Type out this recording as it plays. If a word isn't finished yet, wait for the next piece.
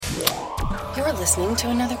You're listening to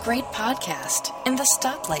another great podcast in the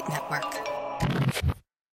Stoplight Network.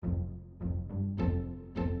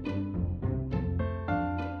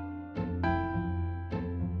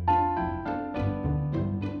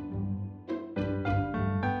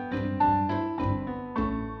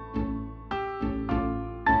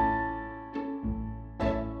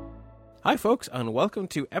 Hi folks, and welcome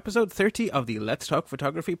to episode 30 of the Let's Talk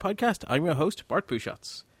Photography podcast. I'm your host, Bart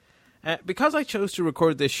Buschatz. Because I chose to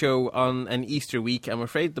record this show on an Easter week, I'm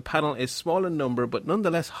afraid the panel is small in number, but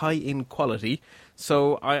nonetheless high in quality.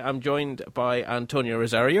 So I am joined by Antonio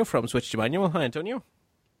Rosario from Switch to Manual. Hi, Antonio.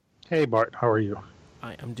 Hey, Bart. How are you?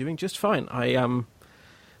 I am doing just fine.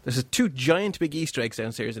 There's two giant big Easter eggs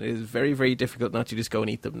downstairs, and it is very, very difficult not to just go and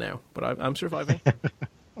eat them now. But I'm surviving.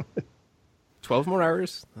 12 more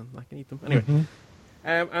hours, and I can eat them. Anyway.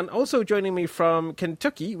 And also joining me from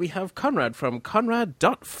Kentucky, we have Conrad from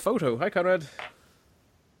Conrad.photo. Hi, Conrad.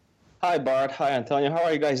 Hi, Bart. Hi, Antonio. How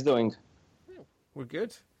are you guys doing? We're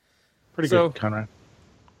good. Pretty good, Conrad.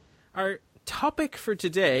 Our topic for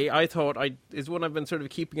today, I thought, is one I've been sort of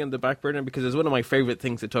keeping on the back burner because it's one of my favorite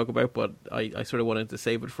things to talk about, but I sort of wanted to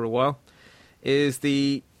save it for a while, is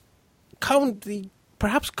the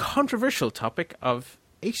perhaps controversial topic of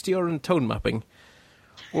HDR and tone mapping.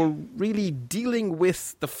 We're really dealing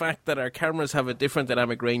with the fact that our cameras have a different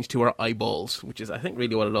dynamic range to our eyeballs, which is, I think,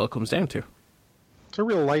 really what it all comes down to. It's a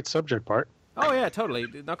real light subject, Bart. Oh, yeah, totally.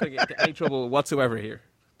 Not going to get into any trouble whatsoever here.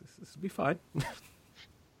 This will be fine.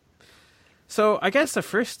 So I guess the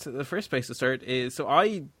first place to start is, so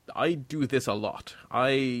I do this a lot.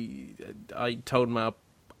 I tone map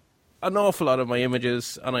an awful lot of my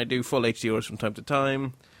images, and I do full HDRs from time to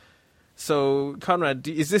time. So, Conrad,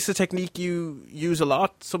 is this a technique you use a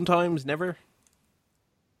lot, sometimes, never?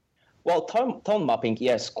 Well, tone mapping,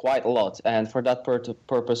 yes, quite a lot. And for that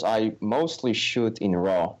purpose, I mostly shoot in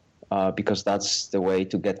RAW because that's the way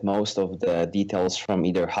to get most of the details from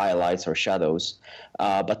either highlights or shadows.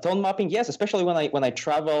 But tone mapping, yes, especially when I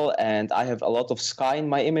travel and I have a lot of sky in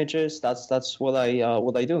my images, that's what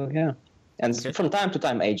I do, yeah. And okay. From time to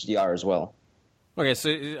time, HDR as well. Okay, so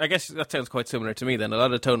I guess that sounds quite similar to me then. A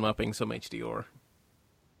lot of tone mapping, some HDR.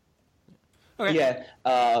 Okay. Yeah.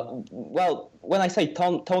 Well, when I say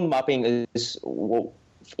tone mapping is, well,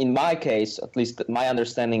 in my case, at least my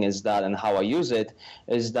understanding is that, and how I use it,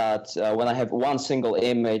 is that when I have one single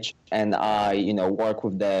image and I, work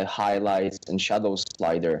with the highlights and shadows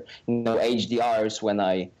slider, HDRs, when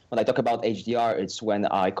I talk about HDR, it's when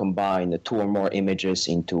I combine two or more images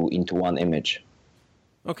into one image.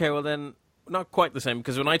 Okay, well then, not quite the same,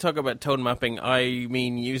 because when I talk about tone mapping, I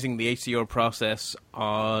mean using the HDR process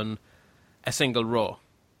on a single RAW,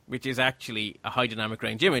 which is actually a high dynamic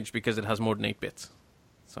range image because it has more than 8 bits.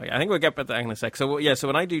 So I think we'll get back to that in a sec. So yeah, so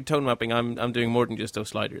when I do tone mapping, I'm doing more than just those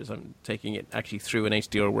sliders. I'm taking it actually through an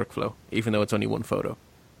HDR workflow, even though it's only one photo.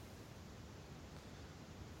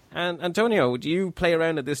 And Antonio, do you play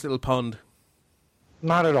around at this little pond?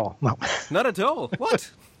 Not at all, no. Not at all?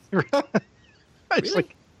 What? Really?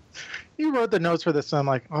 You wrote the notes for this, and I'm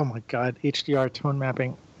like, oh my god, HDR tone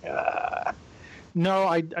mapping. No,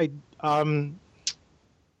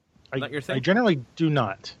 Not your thing? I generally do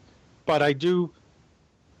not, but I do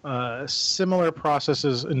similar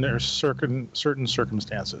processes in their certain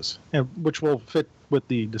circumstances, which will fit with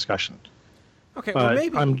the discussion. Okay, well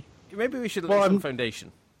maybe we should lay some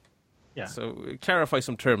foundation. Yeah. So clarify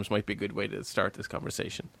some terms might be a good way to start this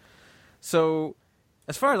conversation. So,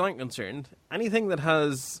 as far as I'm concerned, anything that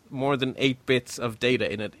has more than 8 bits of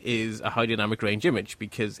data in it is a high dynamic range image,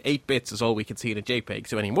 because 8 bits is all we can see in a JPEG,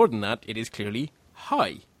 so any more than that, it is clearly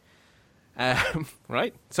high.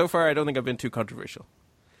 Right? So far, I don't think I've been too controversial.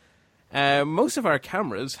 Most of our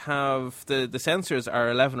cameras have, the sensors are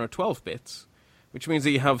 11 or 12 bits, which means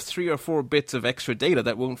that you have 3 or 4 bits of extra data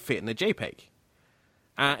that won't fit in a JPEG.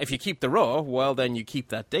 If you keep the RAW, well, then you keep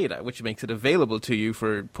that data, which makes it available to you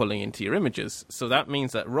for pulling into your images. So that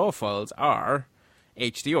means that RAW files are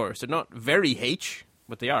HDR. So not very H,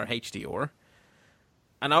 but they are HDR.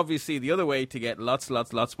 And obviously, the other way to get lots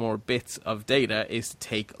more bits of data is to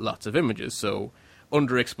take lots of images. So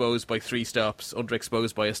underexposed by 3 stops,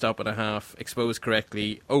 underexposed by 1.5 stops, exposed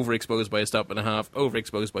correctly, overexposed by 1.5 stops,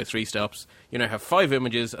 overexposed by 3 stops. You now have 5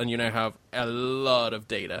 images, and you now have a lot of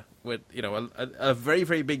data with, a very,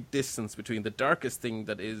 very big distance between the darkest thing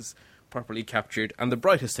that is properly captured and the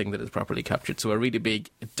brightest thing that is properly captured. So a really big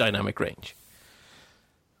dynamic range.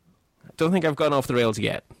 I don't think I've gone off the rails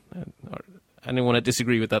yet. Anyone want to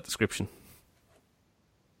disagree with that description?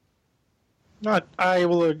 I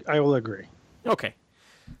will agree. Okay.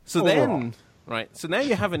 So then, right, so now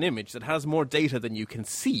you have an image that has more data than you can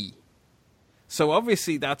see. So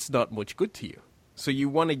obviously that's not much good to you. So you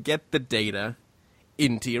want to get the data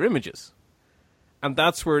into your images. And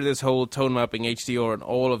that's where this whole tone mapping, HDR, and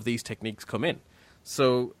all of these techniques come in.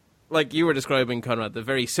 So, like you were describing, Conrad, the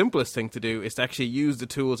very simplest thing to do is to actually use the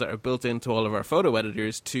tools that are built into all of our photo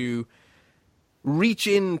editors to reach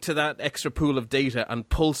into that extra pool of data and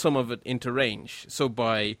pull some of it into range. So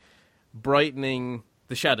by brightening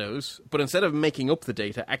the shadows, but instead of making up the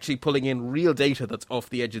data, actually pulling in real data that's off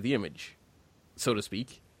the edge of the image, so to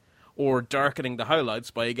speak, or darkening the highlights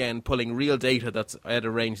by, again, pulling real data that's at a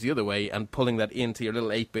range the other way and pulling that into your little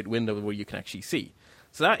 8-bit window where you can actually see.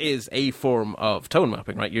 So that is a form of tone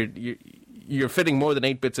mapping, right? You're fitting more than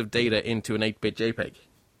 8 bits of data into an 8-bit JPEG.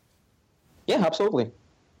 Yeah, absolutely.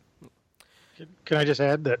 Can I just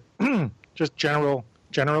add that just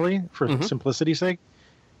generally, for simplicity's sake,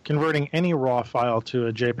 converting any RAW file to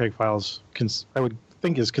a JPEG file I would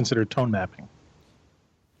think is considered tone mapping.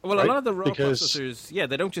 Well, right? A lot of the RAW processors,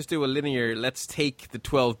 they don't just do a linear, let's take the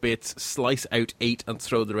 12 bits, slice out 8 and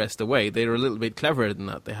throw the rest away. They're a little bit cleverer than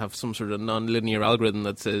that. They have some sort of non-linear algorithm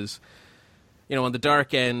that says, on the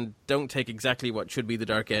dark end, don't take exactly what should be the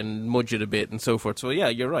dark end, mudge it a bit, and so forth. So, yeah,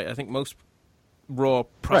 you're right. I think most RAW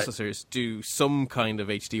processors do some kind of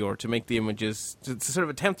HDR to make the images, to sort of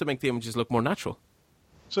attempt to make the images look more natural.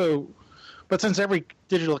 So, but since every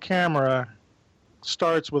digital camera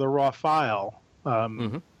starts with a RAW file,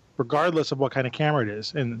 regardless of what kind of camera it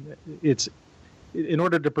is, and it's in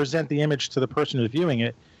order to present the image to the person who's viewing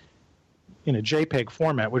it in a JPEG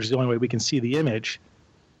format, which is the only way we can see the image,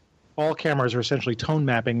 all cameras are essentially tone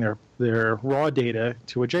mapping their raw data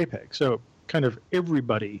to a JPEG. So kind of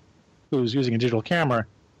everybody who's using a digital camera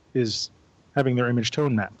is having their image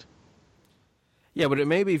tone mapped. Yeah, but it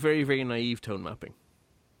may be very, very naive tone mapping.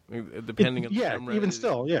 Depending on the camera. Even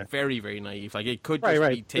still, yeah. Very, very naive. Like, it could just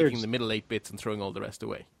be taking the middle 8 bits and throwing all the rest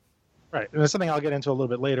away. Right. And that's something I'll get into a little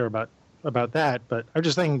bit later about that, but I'm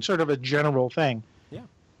just saying sort of a general thing.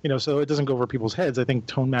 Yeah. So it doesn't go over people's heads. I think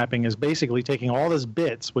tone mapping is basically taking all these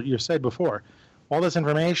bits, what you said before, all this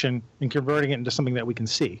information and converting it into something that we can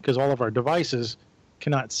see, because all of our devices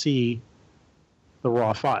cannot see the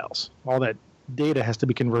raw files. All that data has to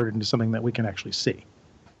be converted into something that we can actually see.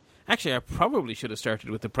 Actually, I probably should have started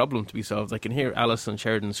with the problem to be solved. I can hear Alison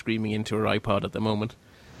Sheridan screaming into her iPod at the moment.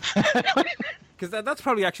 Because that's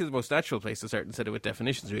probably actually the most natural place to start instead of with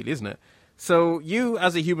definitions, really, isn't it? So you,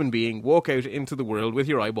 as a human being, walk out into the world with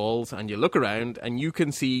your eyeballs and you look around and you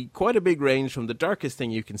can see quite a big range from the darkest thing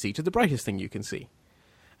you can see to the brightest thing you can see.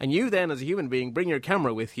 And you then, as a human being, bring your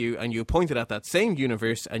camera with you and you point it at that same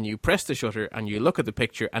universe and you press the shutter and you look at the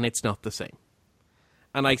picture and it's not the same.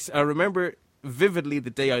 And I remember vividly the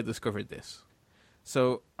day I discovered this.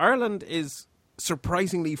 So Ireland is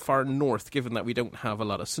surprisingly far north, given that we don't have a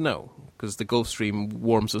lot of snow, because the Gulf Stream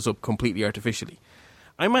warms us up completely artificially.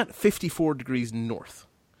 I'm at 54 degrees north,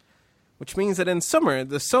 which means that in summer,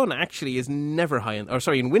 the sun actually is never high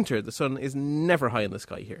in winter, the sun is never high in the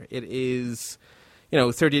sky here. It is,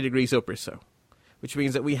 30 degrees up or so, which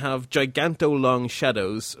means that we have giganto-long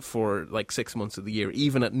shadows for like 6 months of the year.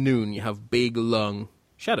 Even at noon, you have big, long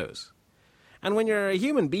shadows. And when you're a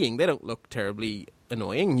human being, they don't look terribly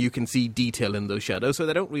annoying. You can see detail in those shadows, so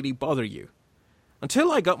they don't really bother you.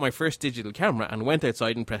 Until I got my first digital camera and went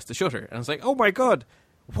outside and pressed the shutter. And I was like, oh my god,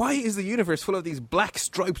 why is the universe full of these black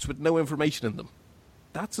stripes with no information in them?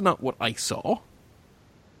 That's not what I saw.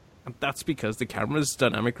 And that's because the camera's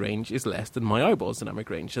dynamic range is less than my eyeball's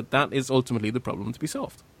dynamic range. So that is ultimately the problem to be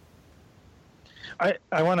solved.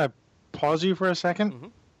 I want to pause you for a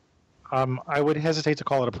second. I would hesitate to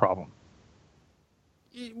call it a problem.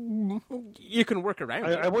 You can work around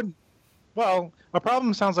it. I wouldn't. Well, a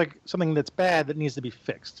problem sounds like something that's bad that needs to be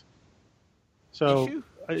fixed. So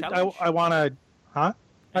I want to,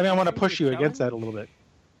 I want to push you against that a little bit.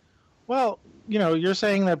 Well, you're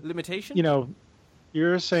saying that limitation.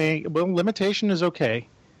 You're saying limitation is okay,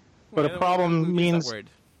 but a problem means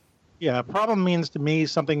a problem means to me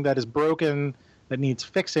something that is broken that needs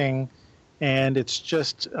fixing, and it's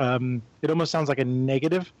just it almost sounds like a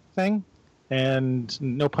negative thing. And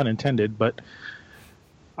no pun intended, but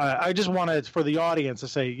I just wanted for the audience to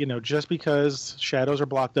say, just because shadows are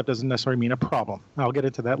blocked up doesn't necessarily mean a problem. I'll get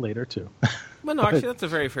into that later too. Well, no, actually, that's a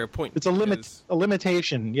very fair point. It's a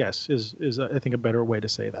limitation. Yes, is I think a better way to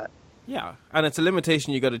say that. Yeah, and it's a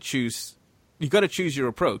limitation. You got to choose. You got to choose your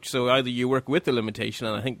approach. So either you work with the limitation,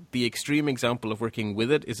 and I think the extreme example of working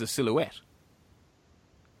with it is a silhouette.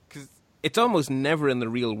 It's almost never in the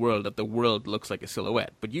real world that the world looks like a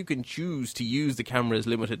silhouette, but you can choose to use the camera's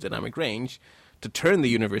limited dynamic range to turn the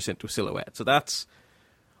universe into a silhouette. So that's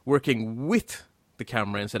working with the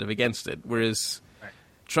camera instead of against it. Whereas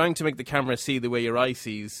trying to make the camera see the way your eye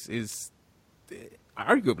sees is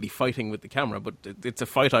arguably fighting with the camera, but it's a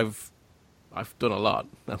fight I've done a lot.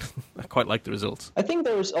 I quite like the results. I think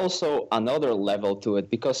there is also another level to it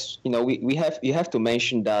because you have to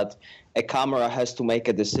mention that a camera has to make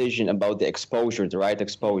a decision about the exposure, the right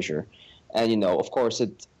exposure, and of course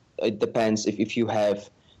it depends if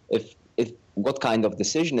what kind of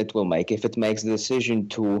decision it will make. If it makes the decision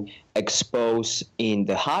to expose in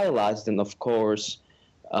the highlights, then of course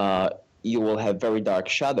you will have very dark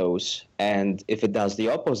shadows, and if it does the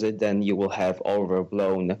opposite, then you will have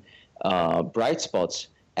overblown bright spots.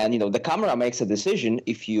 And the camera makes a decision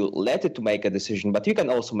if you let it to make a decision, but you can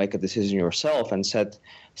also make a decision yourself and set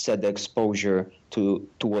the exposure to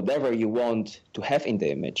whatever you want to have in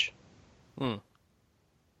the image.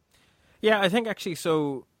 Yeah, I think actually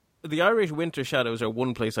so. The Irish winter shadows are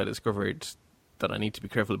one place I discovered that I need to be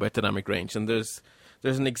careful about dynamic range, and there's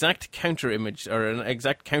an exact counter image or an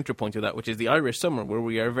exact counterpoint to that, which is the Irish summer, where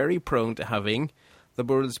we are very prone to having the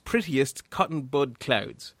world's prettiest cotton bud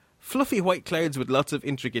clouds. Fluffy white clouds with lots of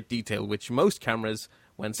intricate detail, which most cameras,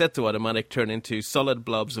 when set to automatic, turn into solid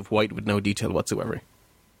blobs of white with no detail whatsoever.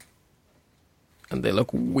 And they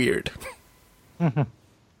look weird. Mm-hmm.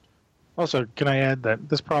 Also, can I add that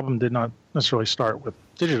this problem did not necessarily start with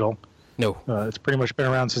digital? No. It's pretty much been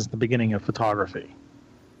around since the beginning of photography.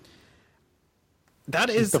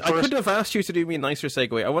 That is, I could have asked you to do me a nicer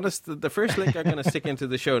segue. I want the first link I'm going to stick into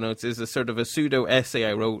the show notes is a sort of a pseudo essay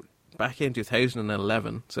I wrote back in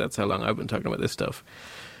 2011. So that's how long I've been talking about this stuff.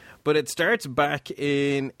 But it starts back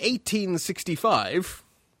in 1865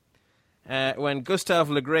 when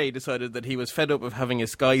Gustave Le Gray decided that he was fed up of having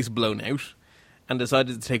his skies blown out and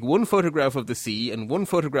decided to take one photograph of the sea and one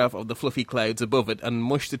photograph of the fluffy clouds above it and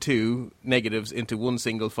mush the two negatives into one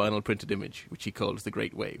single final printed image, which he called the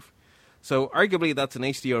Great Wave. So arguably that's an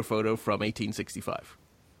HDR photo from 1865.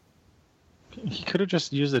 He could have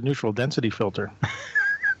just used a neutral density filter.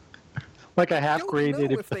 Like a half-grade filter. I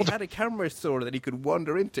don't know if filter. they had a camera store that he could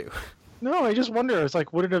wander into. No, I just wonder. It's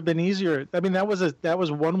like, would it have been easier? I mean, that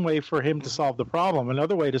was one way for him to solve the problem.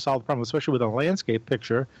 Another way to solve the problem, especially with a landscape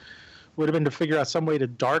picture, would have been to figure out some way to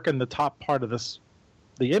darken the top part of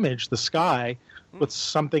the image, the sky, with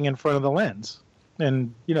something in front of the lens.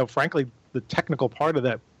 And, frankly, the technical part of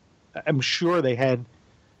that, I'm sure they had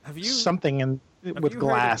something with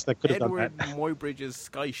glass that could have done that. Edward Muybridge's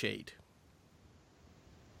Sky Shade.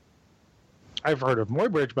 I've heard of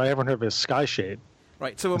Muybridge, but I haven't heard of his Sky Shade.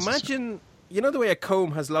 Right, so imagine, the way a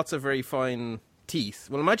comb has lots of very fine teeth?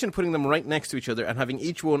 Well, imagine putting them right next to each other and having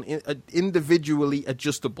each one individually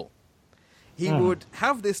adjustable. He would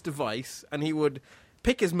have this device, and he would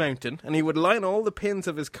pick his mountain, and he would line all the pins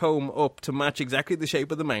of his comb up to match exactly the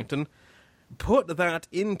shape of the mountain, put that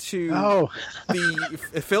into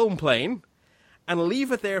the film plane, and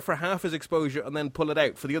leave it there for half his exposure, and then pull it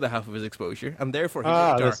out for the other half of his exposure, and therefore he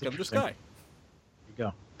would darken the sky.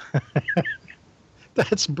 There you go.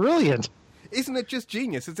 That's brilliant. Isn't it just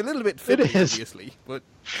genius? It's a little bit fiddly, obviously, but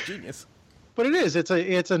genius. But it is.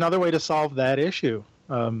 It's another way to solve that issue.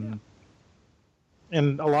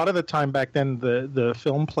 And a lot of the time back then, the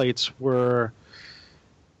film plates were,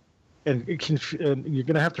 and you're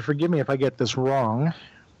going to have to forgive me if I get this wrong,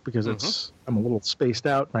 because I'm a little spaced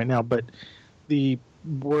out right now, but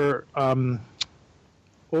were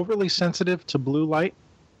overly sensitive to blue light.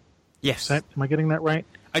 Yes. Am I getting that right?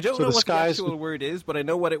 I don't know what the actual word is, but I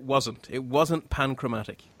know what it wasn't. It wasn't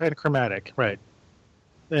panchromatic. Panchromatic, right.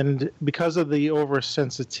 And because of the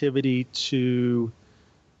oversensitivity to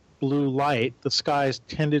blue light, the skies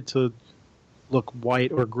tended to look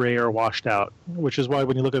white or gray or washed out, which is why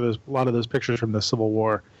when you look at a lot of those pictures from the Civil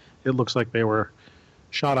War, it looks like they were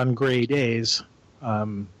shot on gray days,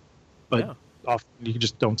 but often you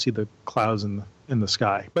just don't see the clouds in the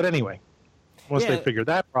sky. But anyway, once they figured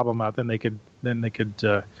that problem out, then the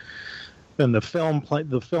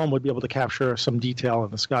film would be able to capture some detail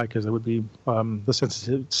in the sky because it would be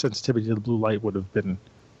the sensitivity to the blue light would have been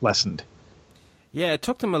lessened. Yeah, it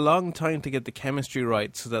took them a long time to get the chemistry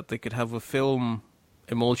right so that they could have a film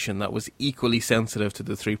emulsion that was equally sensitive to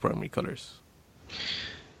the three primary colors.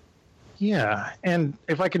 Yeah, and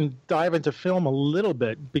if I can dive into film a little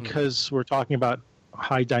bit, because we're talking about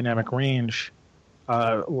high dynamic range,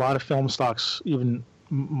 a lot of film stocks, even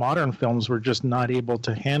modern films, were just not able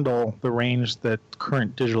to handle the range that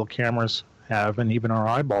current digital cameras have and even our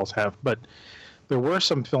eyeballs have. But there were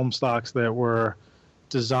some film stocks that were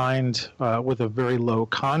designed with a very low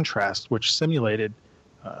contrast, which simulated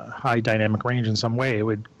high dynamic range in some way. It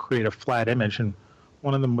would create a flat image, and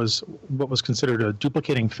one of them was what was considered a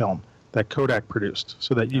duplicating film that Kodak produced,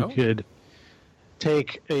 so that you could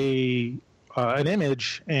take a an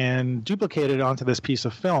image and duplicate it onto this piece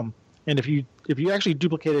of film. And if you actually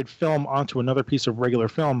duplicated film onto another piece of regular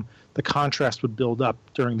film, the contrast would build up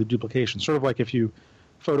during the duplication. Sort of like if you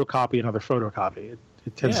photocopy another photocopy,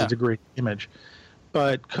 it tends to degrade the image.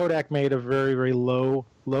 But Kodak made a very, very low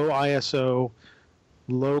ISO,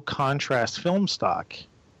 low contrast film stock,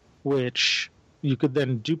 which you could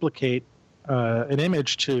then duplicate an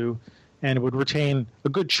image to, and it would retain a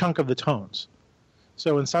good chunk of the tones.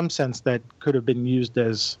 So in some sense, that could have been used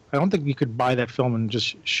as... I don't think you could buy that film and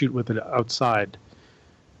just shoot with it outside.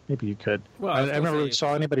 Maybe you could. Well, I never really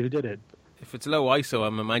saw anybody who did it. If it's low ISO,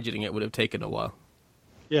 I'm imagining it would have taken a while.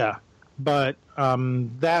 Yeah, but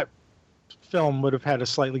that film would have had a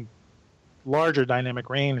slightly larger dynamic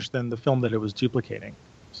range than the film that it was duplicating.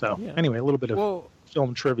 So anyway, a little bit of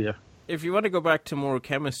film trivia. If you want to go back to more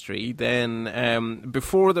chemistry, then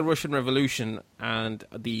before the Russian Revolution and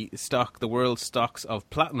the world stocks of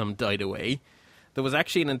platinum died away, there was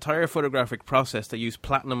actually an entire photographic process that used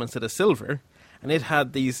platinum instead of silver, and it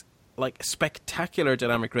had these like spectacular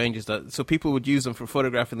dynamic ranges. So people would use them for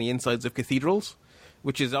photographing the insides of cathedrals,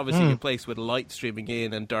 which is obviously a place with light streaming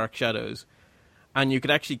in and dark shadows, and you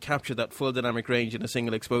could actually capture that full dynamic range in a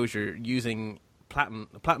single exposure using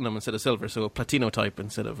platinum instead of silver, so a platinotype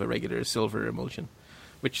instead of a regular silver emulsion,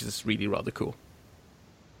 which is really rather cool.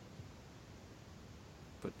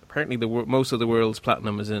 But apparently most of the world's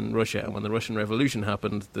platinum is in Russia, and when the Russian Revolution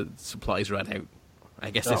happened, the supplies ran out. I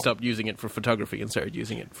guess they stopped using it for photography and started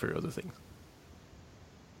using it for other things.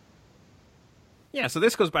 Yeah, so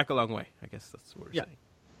this goes back a long way. I guess that's what we're saying.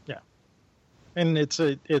 Yeah. And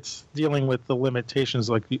it's dealing with the limitations,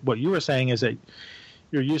 like what you were saying, is that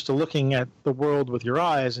you're used to looking at the world with your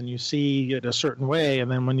eyes and you see it a certain way,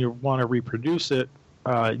 and then when you want to reproduce it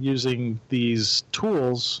using these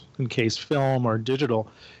tools, in case film or digital,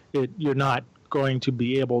 you're not going to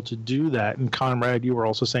be able to do that. And Conrad, you were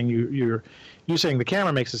also saying you're saying the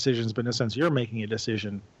camera makes decisions, but in a sense you're making a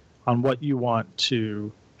decision on what you want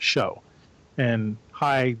to show. And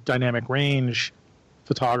high dynamic range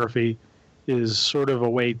photography is sort of a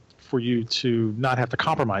way for you to not have to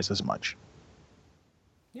compromise as much.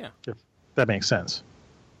 Yeah. If that makes sense.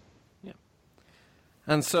 Yeah.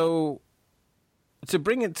 And so to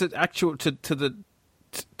bring it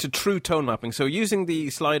to true tone mapping, so using the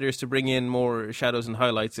sliders to bring in more shadows and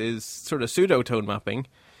highlights is sort of pseudo tone mapping,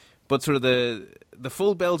 but sort of the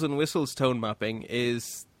full bells and whistles tone mapping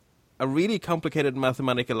is a really complicated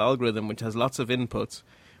mathematical algorithm which has lots of inputs,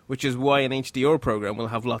 which is why an HDR program will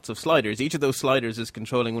have lots of sliders. Each of those sliders is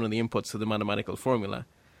controlling one of the inputs to the mathematical formula.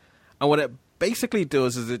 And what it basically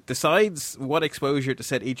does is it decides what exposure to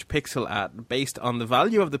set each pixel at based on the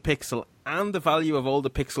value of the pixel and the value of all the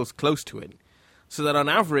pixels close to it. So that on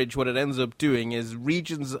average, what it ends up doing is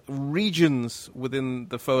regions within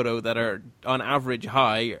the photo that are on average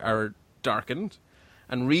high are darkened,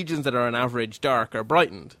 and regions that are on average dark are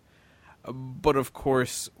brightened. But of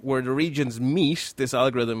course, where the regions meet, this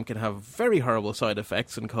algorithm can have very horrible side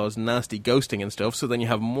effects and cause nasty ghosting and stuff. So then you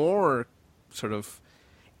have more sort of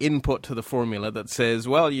input to the formula that says,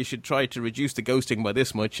 well, you should try to reduce the ghosting by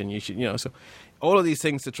this much, and you should, so all of these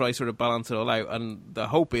things to try sort of balance it all out. And the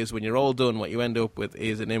hope is when you're all done, what you end up with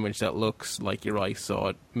is an image that looks like your eye saw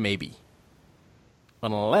it, maybe.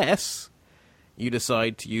 Unless you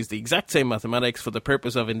decide to use the exact same mathematics for the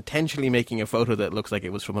purpose of intentionally making a photo that looks like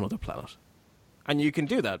it was from another planet. And you can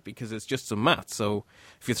do that because it's just some math. So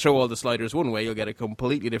if you throw all the sliders one way, you'll get a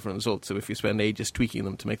completely different result. So if you spend ages tweaking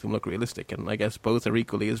them to make them look realistic, and I guess both are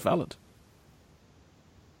equally as valid.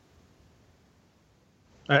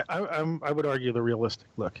 I would argue the realistic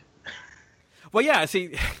look. Well, yeah,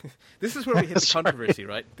 see, this is where we hit the controversy,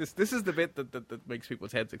 right? This is the bit that makes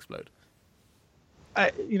people's heads explode.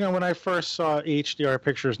 When I first saw HDR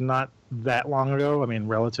pictures not that long ago, I mean,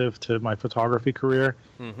 relative to my photography career,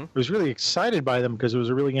 I was really excited by them because it was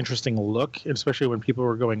a really interesting look, especially when people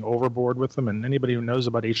were going overboard with them. And anybody who knows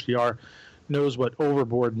about HDR knows what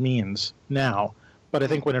overboard means now. But I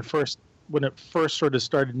think when it first sort of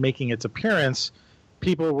started making its appearance,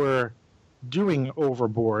 people were doing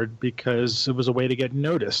overboard because it was a way to get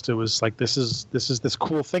noticed. It was like, this is this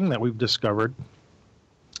cool thing that we've discovered,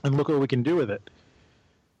 and look what we can do with it.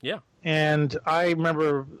 Yeah. And I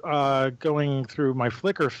remember going through my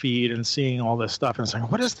Flickr feed and seeing all this stuff and saying,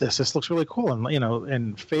 what is this? This looks really cool. And,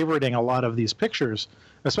 and favoriting a lot of these pictures,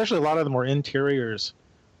 especially a lot of them were interiors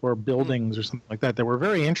or buildings or something like that were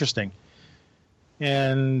very interesting.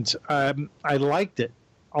 And I liked it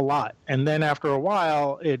a lot. And then after a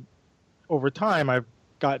while, over time, I've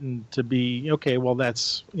gotten to be, okay, well,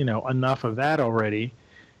 that's, enough of that already.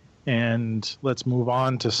 And let's move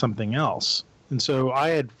on to something else. And so I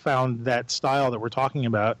had found that style that we're talking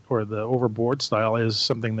about, or the overboard style, is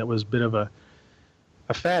something that was a bit of a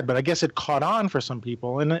fad, but I guess it caught on for some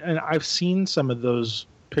people. And I've seen some of those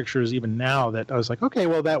pictures even now that I was like, okay,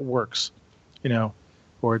 well, that works,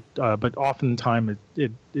 but oftentimes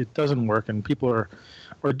it doesn't work, and people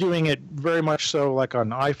are doing it very much so like on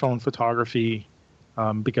iPhone photography,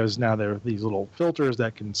 because now there are these little filters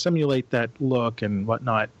that can simulate that look and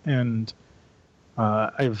whatnot. And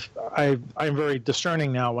I'm very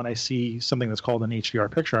discerning now when I see something that's called an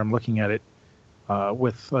HDR picture. I'm looking at it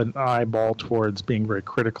with an eyeball towards being very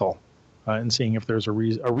critical and seeing if there's a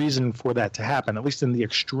reason for that to happen, at least in the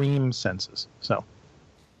extreme senses. So,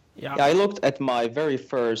 yeah, I looked at my very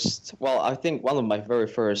first. Well, I think one of my very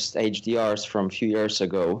first HDRs from a few years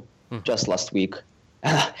ago, just last week.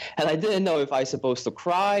 And I didn't know if I was supposed to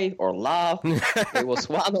cry or laugh. It was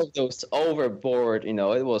one of those overboard,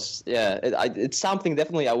 It was, it's something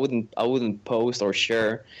definitely I wouldn't post or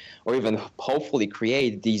share, or even hopefully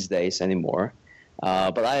create these days anymore.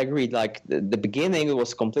 But I agreed. Like the beginning, it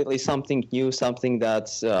was completely something new, something that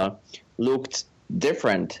looked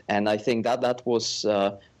different, and I think that was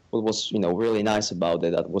what was really nice about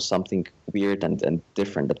it. That was something weird and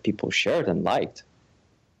different that people shared and liked.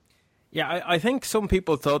 Yeah, I think some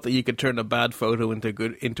people thought that you could turn a bad photo into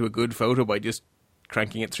a good photo by just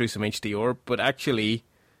cranking it through some HDR, but actually,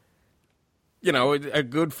 a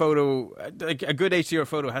good photo, a good HDR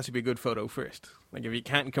photo has to be a good photo first. Like if you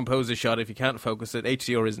can't compose a shot, if you can't focus it,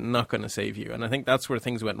 HDR is not going to save you. And I think that's where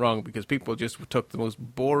things went wrong, because people just took the most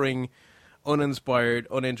boring, uninspired,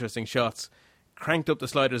 uninteresting shots, cranked up the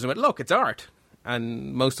sliders and went, look, it's art.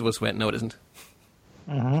 And most of us went, no, it isn't.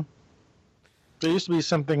 Mm-hmm. There used to be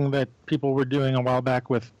something that people were doing a while back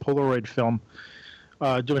with Polaroid film,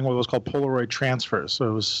 doing what was called Polaroid transfers. So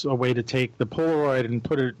it was a way to take the Polaroid and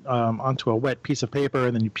put it onto a wet piece of paper,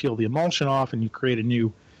 and then you peel the emulsion off and you create a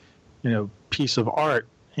new, piece of art.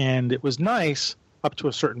 And it was nice up to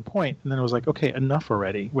a certain point, and then it was like, okay, enough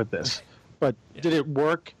already with this. But Did it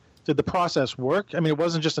work? Did the process work? I mean, it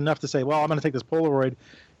wasn't just enough to say, well, I'm going to take this Polaroid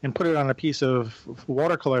and put it on a piece of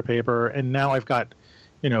watercolor paper, and now I've got,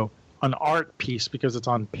 an art piece because it's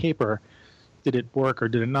on paper. Did it work or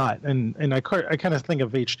did it not? And I kind of think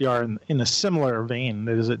of HDR in a similar vein.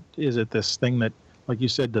 Is it this thing that, like you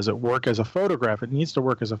said, does it work as a photograph? It needs to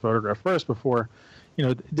work as a photograph first before,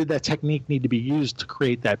 did that technique need to be used to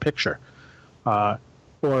create that picture? Or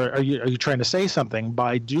are you trying to say something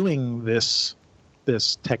by doing this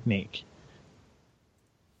technique?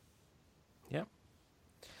 Yeah.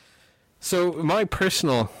 So my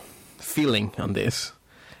personal feeling on this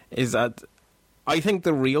is that I think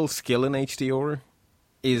the real skill in HDR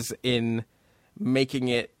is in using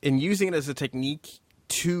it as a technique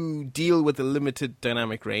to deal with a limited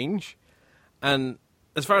dynamic range. And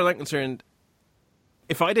as far as I'm concerned,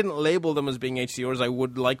 if I didn't label them as being HDRs, I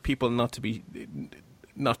would like people not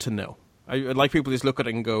to know. I'd like people to just look at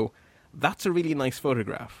it and go, that's a really nice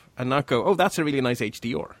photograph, and not go, oh, that's a really nice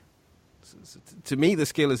HDR. To me, the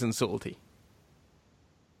skill is in subtlety.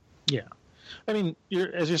 Yeah. I mean,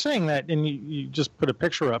 as you're saying that, and you just put a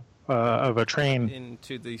picture up of a train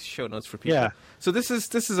into the show notes for people. Yeah. So this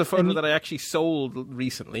is a photo that I actually sold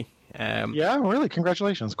recently. Yeah, really?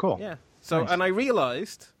 Congratulations. Cool. Yeah. So, nice. And I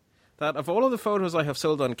realized that of all of the photos I have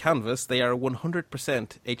sold on Canvas, they are 100%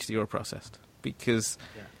 HDR processed. Because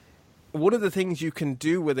one of the things you can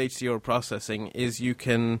do with HDR processing is you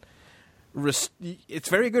can... it's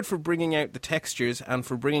very good for bringing out the textures and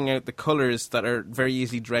for bringing out the colors that are very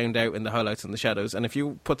easily drowned out in the highlights and the shadows. And if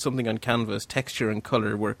you put something on canvas, texture and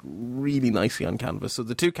color work really nicely on canvas. So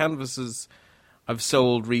the two canvases I've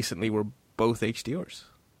sold recently were both HDRs.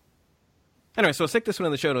 Anyway, so I'll stick this one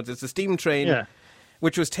in the show notes. It's a steam train,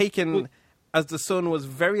 which was taken as the sun was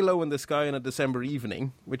very low in the sky on a December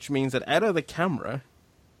evening, which means that out of the camera,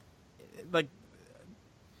 like,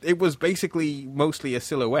 it was basically mostly a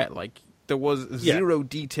silhouette. Like, there was zero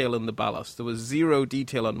detail in the ballast. There was zero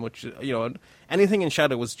detail on much, anything in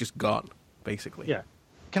shadow was just gone, basically. Yeah.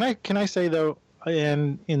 Can I say though,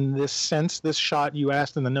 and in this sense, this shot you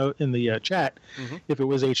asked in the note in the chat if it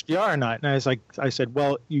was HDR or not, and I said,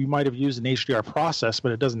 well, you might have used an HDR process,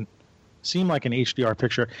 but it doesn't seem like an HDR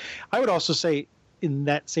picture. I would also say, in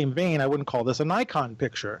that same vein, I wouldn't call this a Nikon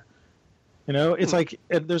picture. It's like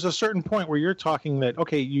there's a certain point where you're talking that,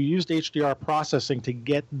 okay, you used HDR processing to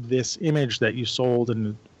get this image that you sold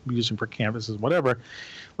and using for canvases, whatever,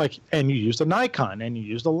 and you used a Nikon and you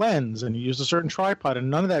used a lens and you used a certain tripod, and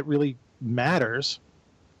none of that really matters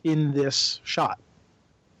in this shot.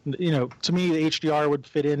 To me, the HDR would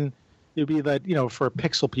fit in. It would be that, for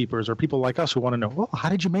pixel peepers or people like us who want to know, well, how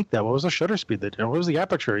did you make that? What was the shutter speed that? What was the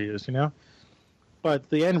aperture you used? but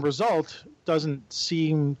the end result doesn't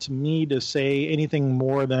seem to me to say anything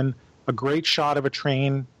more than a great shot of a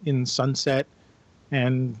train in sunset,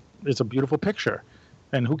 and it's a beautiful picture.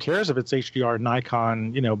 And who cares if it's HDR,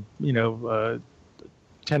 Nikon,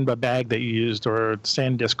 10 bag that you used, or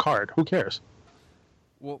SanDisk card? Who cares?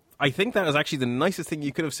 Well, I think that was actually the nicest thing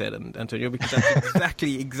you could have said, Antonio, because that's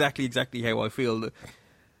exactly how I feel.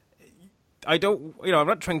 I'm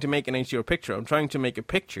not trying to make an HDR picture. I'm trying to make a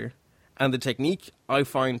picture, and the technique I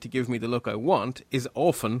find to give me the look I want is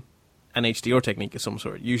often an HDR technique of some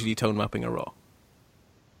sort, usually tone mapping or RAW.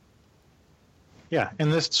 Yeah,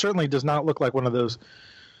 and this certainly does not look like one of those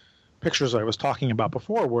pictures I was talking about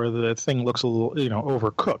before, where the thing looks a little,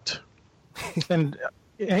 overcooked. And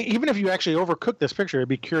even if you actually overcook this picture, I'd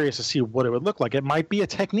be curious to see what it would look like. It might be a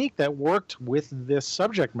technique that worked with this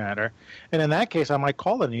subject matter, and in that case, I might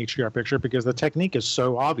call it an HDR picture because the technique is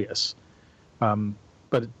so obvious.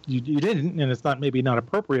 But you didn't, and it's maybe not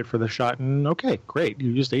appropriate for the shot. And okay, great,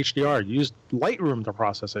 you used HDR, you used Lightroom to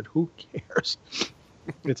process it. Who cares?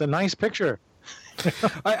 It's a nice picture.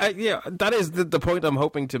 Yeah, that is the point I'm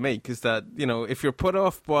hoping to make, is that, if you're put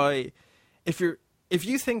off by, if you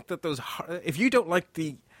think that if you don't like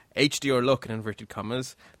the HDR look, in inverted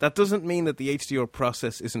commas, that doesn't mean that the HDR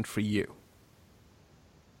process isn't for you,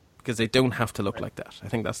 because they don't have to look like that. I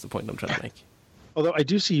think that's the point I'm trying to make. Although I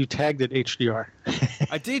do see you tagged it HDR.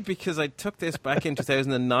 I did, because I took this back in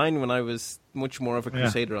 2009 when I was much more of a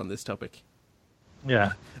crusader on this topic.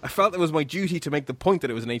 Yeah. I felt it was my duty to make the point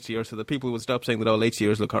that it was an HDR so that people would stop saying that all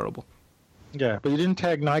HDRs look horrible. Yeah, but you didn't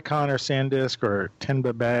tag Nikon or SanDisk or 10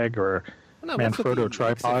 bag or Manfrotto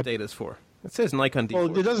tripod. XF data's for. It says Nikon D4.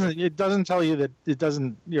 Well, it doesn't tell you that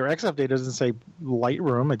your XF data doesn't say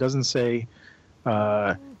Lightroom. It doesn't say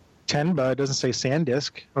Tenba. It doesn't say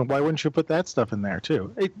SanDisk. Well, why wouldn't you put that stuff in there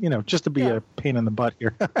too? Just to be a pain in the butt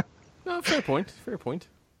here. No, fair point. Fair point.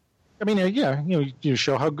 I mean, you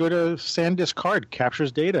show how good a SanDisk card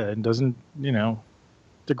captures data and doesn't,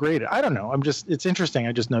 degrade it. I don't know. It's interesting.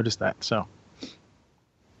 I just noticed that. So,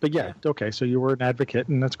 but yeah, okay. So you were an advocate,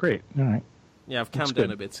 and that's great. All right. Yeah, I've calmed down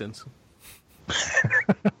a bit since.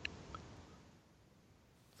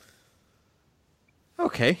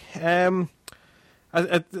 Okay. The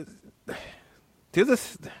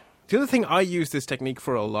other thing I use this technique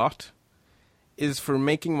for a lot is for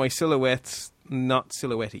making my silhouettes not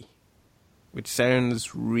silhouette-y, which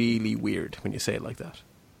sounds really weird when you say it like that.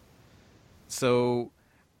 So,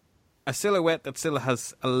 a silhouette that still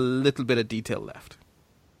has a little bit of detail left.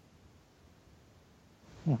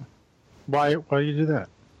 Why do you do that?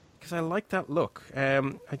 Because I like that look.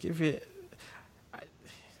 I give you...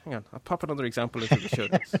 hang on, I'll pop another example into the show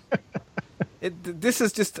notes. This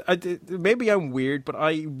is just... maybe I'm weird, but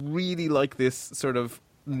I really like this sort of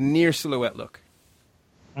near silhouette look.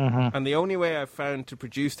 Mm-hmm. And the only way I've found to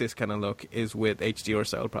produce this kind of look is with HDR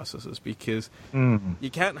style processes, because you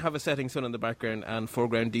can't have a setting sun in the background and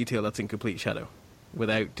foreground detail that's in complete shadow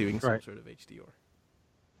without doing some sort of HDR.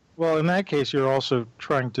 Well, in that case, you're also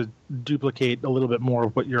trying to duplicate a little bit more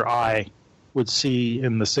of what your eye would see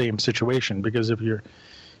in the same situation, because if you're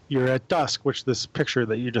at dusk, which this picture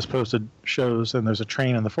that you just posted shows, and there's a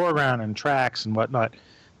train in the foreground and tracks and whatnot,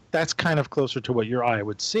 that's kind of closer to what your eye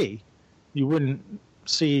would see. You wouldn't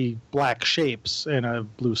see black shapes in a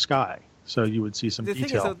blue sky, so you would see some detail.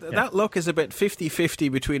 The thing is that look is about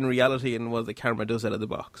 50-50 between reality and what the camera does out of the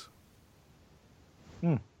box.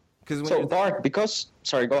 So, Bart,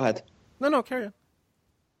 sorry, go ahead. No, carry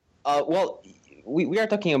on. Well, we are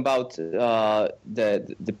talking about the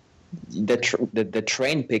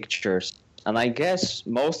train pictures, and I guess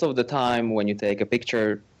most of the time when you take a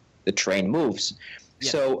picture, the train moves.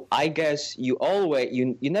 Yeah. So I guess you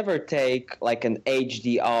never take like an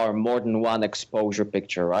HDR more than one exposure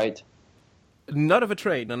picture, right? Not of a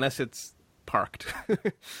train, unless it's parked.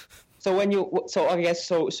 So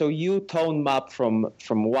you tone map from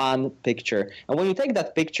one picture, and when you take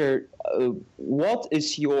that picture, what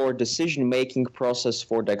is your decision-making process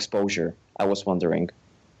for the exposure? I was wondering.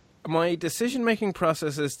 My decision-making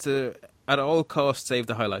process is to, at all costs, save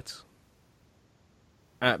the highlights.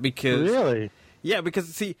 Because really. Yeah, because,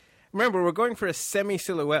 see, remember, we're going for a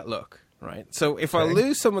semi-silhouette look, right? So if I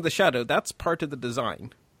lose some of the shadow, that's part of the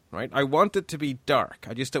design, right? I want it to be dark.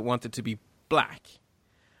 I just don't want it to be black.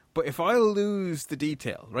 But if I lose the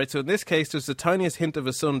detail, right? So in this case, there's the tiniest hint of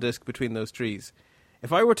a sun disk between those trees.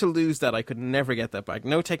 If I were to lose that, I could never get that back.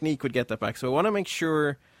 No technique would get that back. So I want to make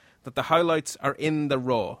sure that the highlights are in the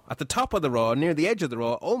raw. At the top of the raw, near the edge of the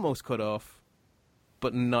raw, almost cut off,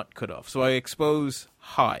 but not cut off. So I expose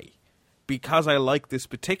high, because I like this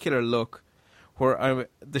particular look where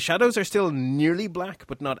the shadows are still nearly black,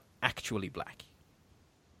 but not actually black.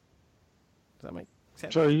 Does that make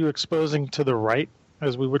sense? So are you exposing to the right,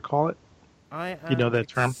 as we would call it? I am You know that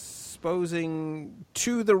term? exposing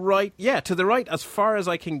to the right. Yeah, to the right as far as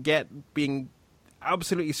I can get, being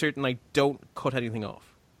absolutely certain I don't cut anything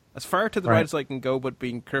off. As far to the right as I can go, but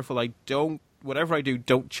being careful I don't, whatever I do,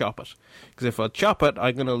 don't chop it. Because if I chop it,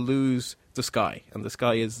 I'm going to lose the sky, and the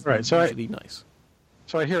sky is usually nice.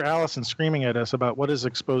 So I hear Allison screaming at us about what does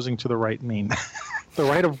exposing to the right mean? The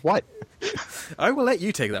right of what? I will let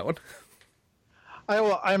you take that one.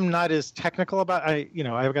 I'm not as technical about.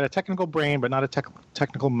 I've got a technical brain, but not a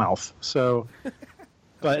technical mouth. So,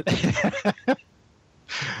 but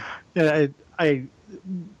yeah,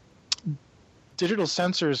 digital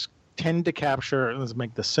sensors tend to capture. Let's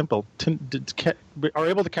make this simple. Are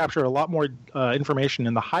able to capture a lot more information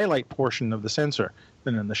in the highlight portion of the sensor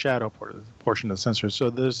than in the shadow portion of the sensor. So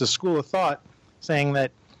there's a school of thought saying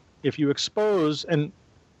that if you expose and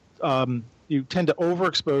you tend to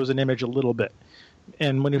overexpose an image a little bit.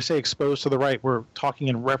 And when you say exposed to the right, we're talking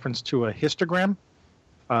in reference to a histogram.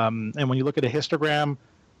 And when you look at a histogram,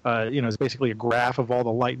 it's basically a graph of all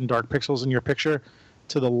the light and dark pixels in your picture.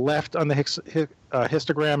 To the left on the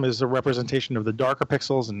histogram is a representation of the darker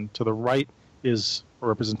pixels, and to the right is a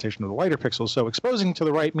representation of the lighter pixels. So exposing to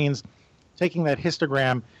the right means taking that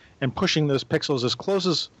histogram and pushing those pixels as close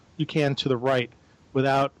as you can to the right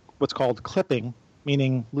without what's called clipping,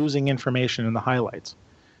 meaning losing information in the highlights.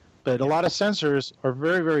 But a lot of sensors are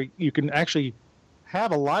very, very, you can actually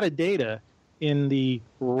have a lot of data in the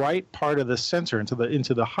right part of the sensor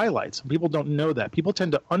into the highlights. People don't know that. People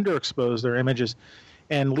tend to underexpose their images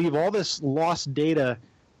and leave all this lost data,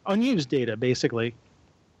 unused data basically,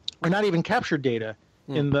 or not even captured data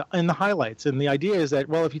in the highlights. And the idea is that,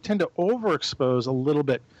 well, if you tend to overexpose a little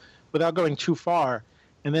bit without going too far,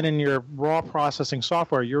 and then in your raw processing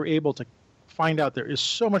software, you're able to find out there is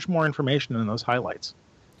so much more information in those highlights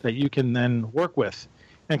that you can then work with.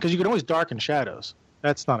 And because you can always darken shadows,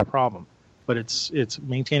 that's not a problem. But it's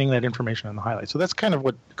maintaining that information in the highlights. So that's kind of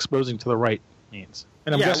what exposing to the right means.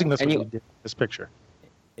 And I'm guessing that's what you did in this picture.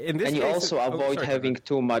 And you also avoid having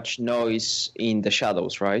too much noise in the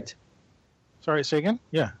shadows, right? Sorry, say again?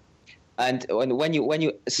 Yeah. And when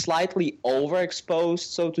you slightly overexposed,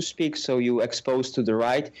 so to speak, so you expose to the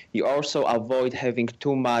right, you also avoid having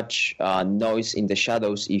too much noise in the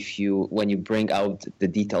shadows when you bring out the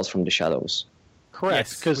details from the shadows.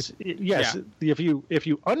 Correct, because if you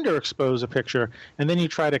underexpose a picture and then you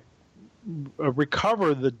try to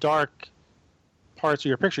recover the dark parts of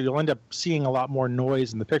your picture, you'll end up seeing a lot more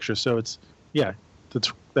noise in the picture. So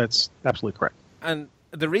that's absolutely correct. And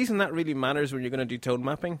the reason that really matters when you're going to do tone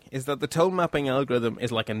mapping is that the tone mapping algorithm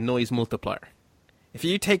is like a noise multiplier. If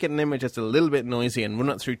you take an image that's a little bit noisy and run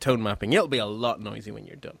it through tone mapping, it'll be a lot noisy when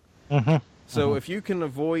you're done. Mm-hmm. So if you can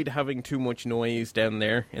avoid having too much noise down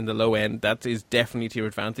there in the low end, that is definitely to your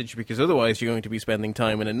advantage, because otherwise you're going to be spending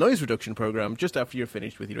time in a noise reduction program just after you're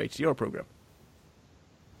finished with your HDR program.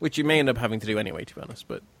 Which you may end up having to do anyway, to be honest,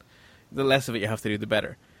 but the less of it you have to do, the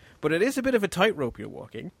better. But it is a bit of a tightrope you're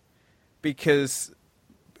walking, because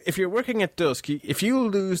if you're working at dusk, if you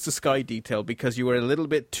lose the sky detail because you were a little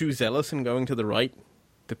bit too zealous in going to the right,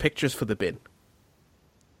 the picture's for the bin.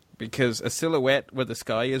 Because a silhouette where the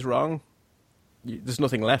sky is wrong, there's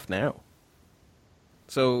nothing left now.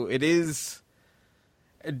 So it is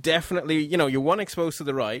definitely, you want exposed to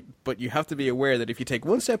the right, but you have to be aware that if you take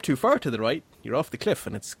one step too far to the right, you're off the cliff,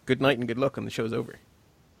 and it's good night and good luck, and the show's over.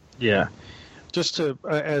 Yeah. Just to,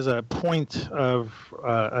 as a point of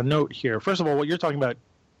a note here, first of all, what you're talking about,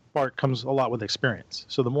 Bart, comes a lot with experience.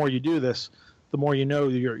 So the more you do this, the more you know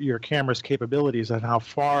your camera's capabilities and how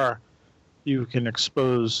far you can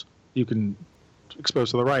expose to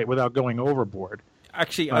the right without going overboard.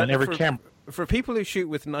 Actually, camera. For people who shoot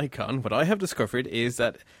with Nikon, what I have discovered is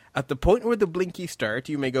that at the point where the blinkies start,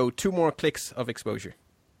 you may go 2 more clicks of exposure.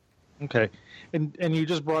 Okay. And you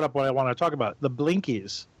just brought up what I want to talk about, the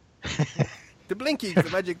blinkies. The blinkies, the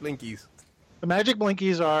magic blinkies. The magic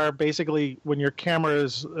blinkies are basically when your camera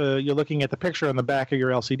is, you're looking at the picture on the back of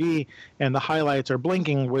your LCD, and the highlights are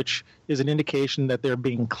blinking, which is an indication that they're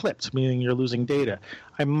being clipped, meaning you're losing data.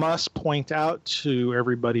 I must point out to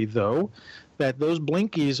everybody, though, that those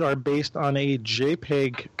blinkies are based on a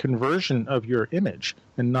JPEG conversion of your image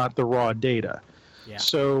and not the raw data. Yeah.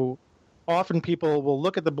 So often people will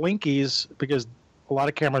look at the blinkies because a lot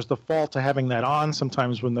of cameras default to having that on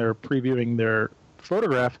sometimes when they're previewing their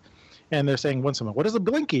photograph. And they're saying, once a minute, what is the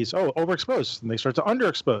blinkies? Oh, overexposed. And they start to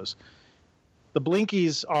underexpose. The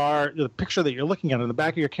blinkies are the picture that you're looking at on the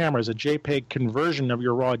back of your camera is a JPEG conversion of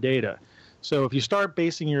your raw data. So if you start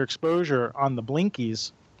basing your exposure on the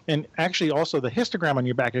blinkies, And actually, also, the histogram on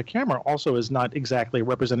your back of your camera also is not exactly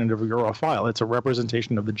representative of your raw file. It's a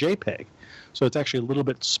representation of the JPEG. So it's actually a little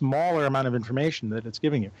bit smaller amount of information that it's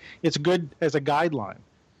giving you. It's good as a guideline,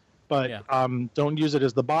 but don't use it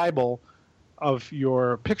as the Bible of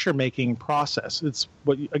your picture-making process. It's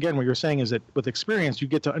what you're saying is that with experience, you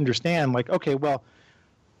get to understand, like, okay, well,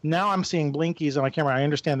 now I'm seeing blinkies on my camera. I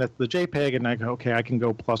understand that the JPEG, and I go, okay, I can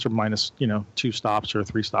go plus or minus, 2 stops or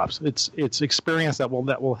 3 stops. It's experience that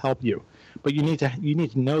will help you, but you need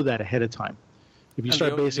to know that ahead of time. If you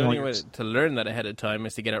start basing the only way to learn that ahead of time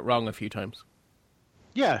is to get it wrong a few times.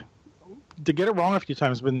 Yeah, to get it wrong a few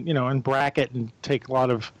times, but and bracket and take a lot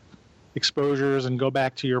of exposures and go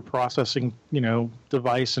back to your processing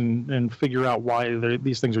device and figure out why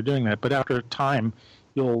these things are doing that. But after time,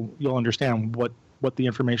 you'll understand what the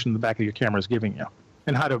information in the back of your camera is giving you,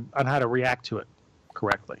 and how to react to it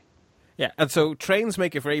correctly. Yeah, and so trains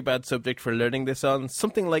make a very bad subject for learning this on.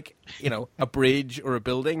 Something like, a bridge or a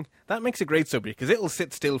building, that makes a great subject because it'll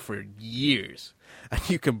sit still for years. And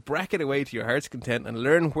you can bracket away to your heart's content and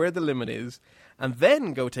learn where the limit is, and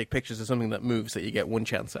then go take pictures of something that moves that you get one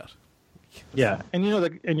chance at. Yeah, and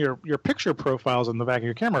and your picture profiles on the back of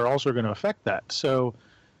your camera are also going to affect that. So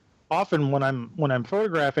often when I'm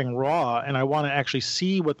photographing raw and I want to actually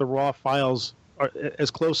see what the raw files are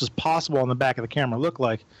as close as possible on the back of the camera look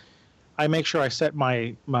like, I make sure I set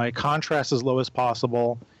my contrast as low as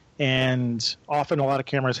possible. And often a lot of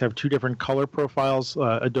cameras have 2 different color profiles,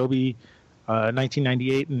 Adobe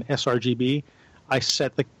 1998 and sRGB. I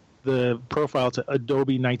set the profile to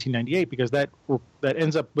Adobe 1998 because that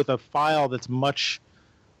ends up with a file that's much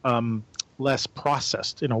less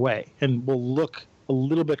processed in a way and will look a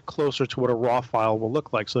little bit closer to what a raw file will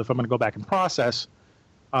look like. So if I'm going to go back and process,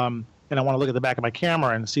 and I want to look at the back of my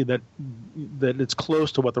camera and see that it's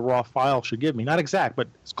close to what the raw file should give me, not exact, but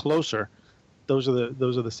it's closer. Those are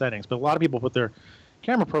the settings. But a lot of people put their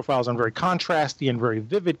camera profiles on very contrasty and very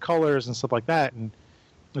vivid colors and stuff like that. And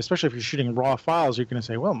especially if you're shooting raw files, you're going to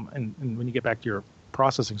say, well, and when you get back to your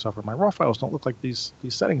processing software, my raw files don't look like these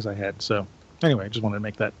settings I had. So anyway, I just wanted to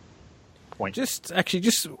make that point.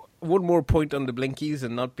 Just one more point on the blinkies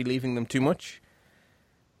and not believing them too much.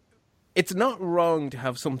 It's not wrong to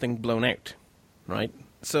have something blown out, right?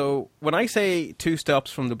 So when I say 2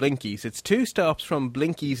 stops from the blinkies, it's 2 stops from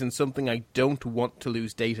blinkies in something I don't want to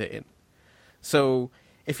lose data in. So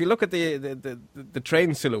if you look at the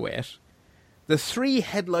train silhouette, the 3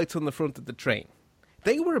 headlights on the front of the train,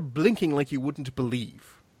 they were blinking like you wouldn't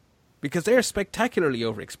believe, because they're spectacularly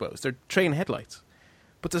overexposed. They're train headlights.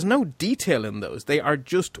 But there's no detail in those. They are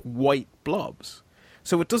just white blobs.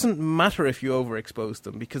 So it doesn't matter if you overexpose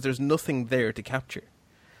them because there's nothing there to capture.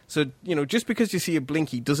 So, just because you see a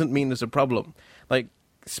blinky doesn't mean there's a problem. Like,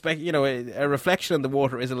 a reflection in the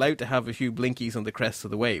water is allowed to have a few blinkies on the crests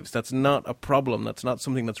of the waves. That's not a problem. That's not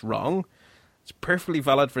something that's wrong. It's perfectly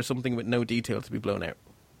valid for something with no detail to be blown out.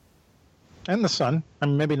 And the sun. I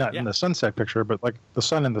mean, maybe not in the sunset picture, but like the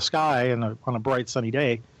sun in the sky on a bright sunny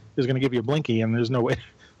day is going to give you a blinky, and there's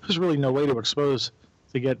really no way to expose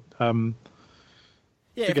to get the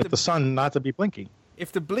sun not to be blinky.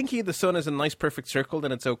 If the blinky of the sun is a nice perfect circle,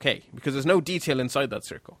 then it's okay, because there's no detail inside that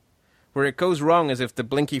circle. Where it goes wrong is if the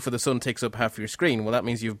blinky for the sun takes up half your screen. Well, that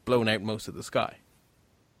means you've blown out most of the sky.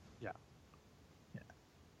 Yeah.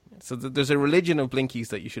 So there's a religion of blinkies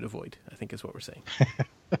that you should avoid, I think is what we're saying.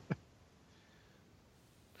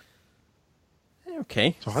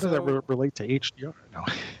 Okay. So how does that relate to HDR? No.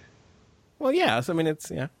 Well, yeah. So, I mean,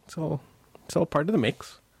 it's all part of the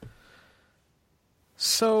mix.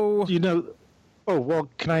 So oh well,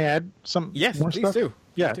 can I add some? Yes, more please stuff? do.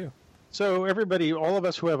 Yeah. Please do. So everybody, all of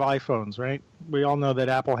us who have iPhones, right? We all know that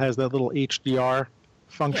Apple has that little HDR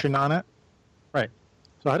function on it, right?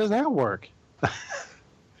 So how does that work?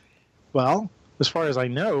 Well, as far as I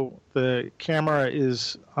know, the camera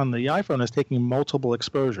on the iPhone is taking multiple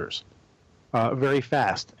exposures very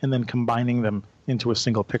fast and then combining them into a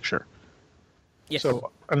single picture. Yes.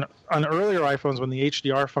 So on earlier iPhones, when the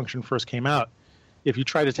HDR function first came out, if you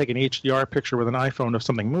try to take an HDR picture with an iPhone of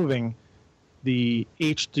something moving, the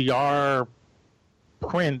HDR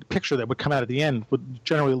picture that would come out at the end would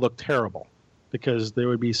generally look terrible because there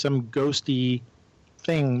would be some ghosty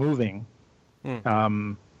thing moving.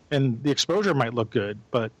 And the exposure might look good,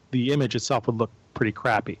 but the image itself would look pretty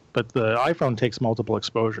crappy. But the iPhone takes multiple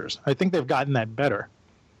exposures. I think they've gotten that better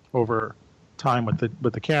over time with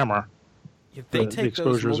the camera. Yeah, they take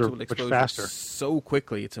those multiple exposures faster. So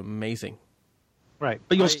quickly, it's amazing. Right,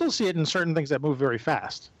 but you'll still see it in certain things that move very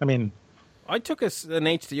fast. I mean, I took an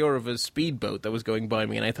HDR of a speedboat that was going by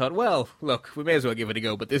me, and I thought, well, look, we may as well give it a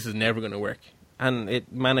go, but this is never going to work. and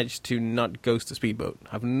it managed to not ghost the speedboat. I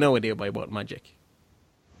have no idea by what magic.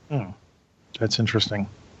 That's interesting.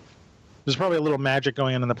 There's probably a little magic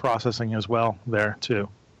going on in the processing as well there, too.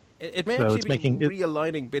 It may actually be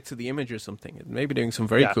realigning bits of the image or something. It may be doing some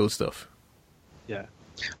very cool stuff. Yeah.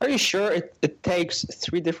 Are you sure it takes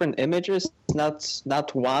 3 different images,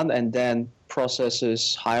 not one, and then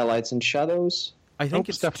processes highlights and shadows? I think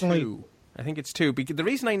it's definitely 2. I think it's 2. Because the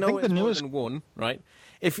reason I know it's more than 1, right?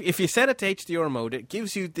 If you set it to HDR mode, it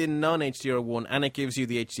gives you the non-HDR one and it gives you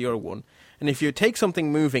the HDR one. And if you take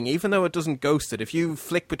something moving, even though it doesn't ghost it, if you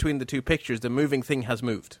flick between the 2 pictures, the moving thing has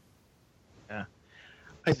moved. Yeah.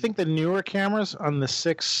 I think the newer cameras on the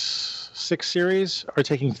 6 series are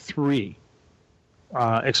taking 3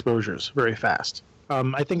 exposures very fast.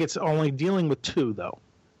 I think it's only dealing with 2, though.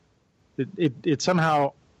 It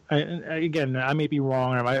somehow, again, I may be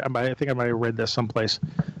wrong. I think I might have read this someplace,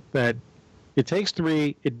 that it takes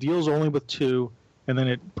 3, it deals only with 2, and then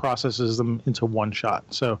it processes them into 1 shot.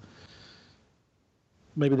 So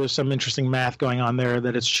maybe there's some interesting math going on there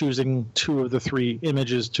that it's choosing 2 of the 3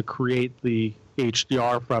 images to create the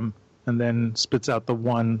HDR from, and then spits out the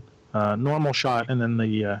 1 normal shot and then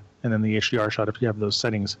the HDR shot if you have those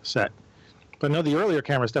settings set. But no, the earlier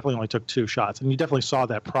cameras definitely only took 2 shots, and you definitely saw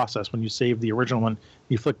that process when you saved the original one.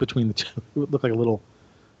 You flick between the 2; it would look like a little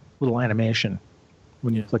animation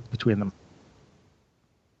when you flick between them.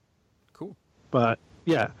 Cool. But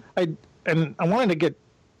yeah, I wanted to get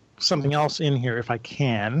something else in here if I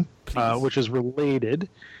can, which is related.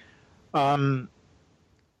 On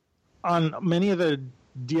many of the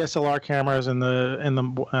DSLR cameras and the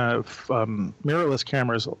mirrorless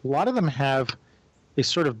cameras, a lot of them have a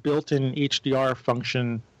sort of built-in HDR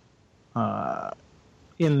function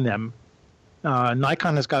in them.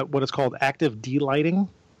 Nikon has got what is called active D-lighting.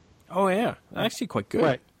 Oh yeah, actually quite good.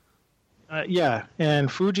 Right. Yeah, and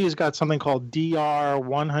Fuji's got something called DR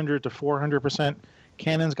 100 to 400%.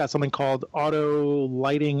 Canon's got something called Auto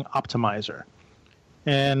Lighting Optimizer.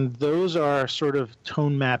 And those are sort of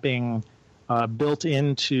tone mapping built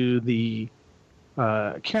into the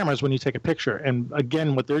cameras when you take a picture. And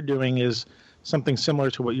again, what they're doing is something similar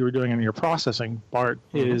to what you were doing in your processing, Bart.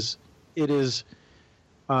 Mm-hmm. It is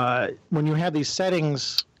when you have these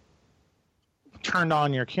settings turned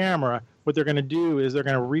on your camera, what they're going to do is they're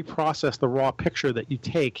going to reprocess the raw picture that you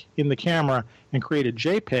take in the camera and create a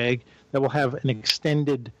JPEG that will have an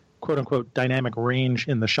extended, quote-unquote, dynamic range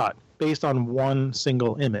in the shot based on one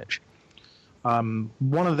single image. One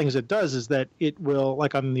of the things it does is that it will,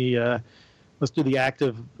 like on the, let's do the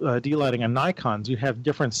active D-lighting on Nikons, you have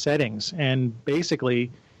different settings, and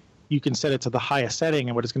basically you can set it to the highest setting,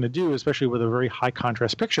 and what it's going to do, especially with a very high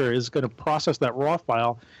contrast picture, is going to process that raw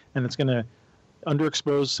file, and it's going to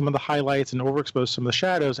underexpose some of the highlights and overexpose some of the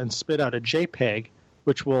shadows and spit out a JPEG,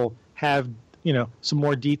 which will have, you know, some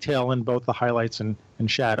more detail in both the highlights and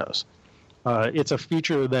shadows. It's a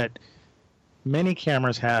feature that many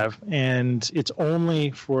cameras have, and it's only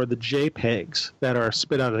for the JPEGs that are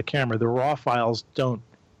spit out of the camera. The raw files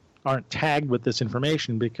aren't tagged with this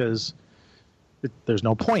information because there's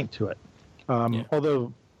no point to it.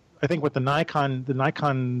 Although I think with the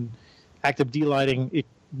Nikon active D-lighting, it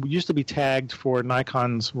used to be tagged for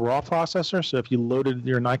Nikon's RAW processor. So if you loaded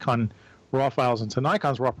your Nikon RAW files into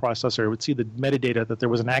Nikon's RAW processor, it would see the metadata that there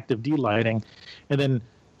was an active D-lighting, and then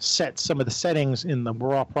set some of the settings in the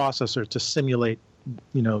RAW processor to simulate,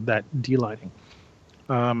 you know, that D-lighting.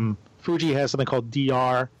 Fuji has something called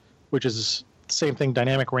DR, which is the same thing,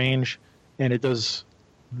 dynamic range, and it does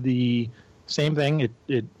the same thing.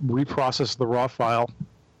 It reprocesses the RAW file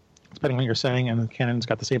depending on your setting, and Canon's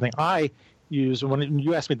got the same thing. I use, when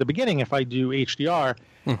you asked me at the beginning if I do HDR,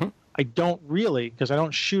 I don't really, because I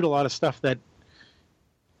don't shoot a lot of stuff that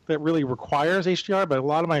really requires HDR, but a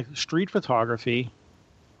lot of my street photography,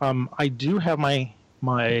 I do have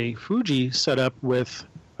my Fuji set up with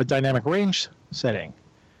a dynamic range setting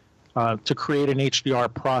to create an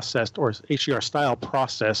HDR processed or HDR style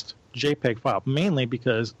processed JPEG file, mainly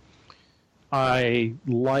because I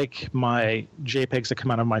like my JPEGs that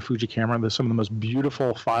come out of my Fuji camera. They're some of the most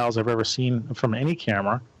beautiful files I've ever seen from any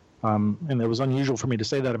camera. And it was unusual for me to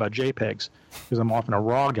say that about JPEGs because I'm often a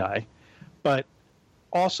RAW guy. But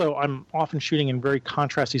also, I'm often shooting in very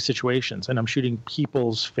contrasty situations, and I'm shooting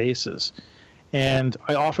people's faces. And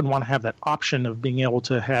I often want to have that option of being able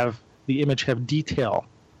to have the image have detail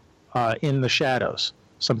in the shadows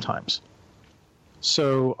sometimes.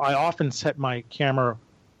 So I often set my camera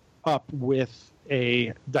up with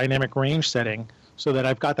a dynamic range setting so that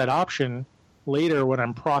I've got that option later when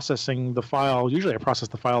I'm processing the file. Usually I process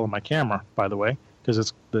the file on my camera, by the way, because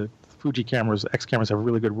it's the Fuji cameras, X cameras have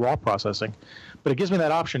really good raw processing. But it gives me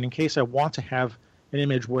that option in case I want to have an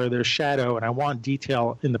image where there's shadow and I want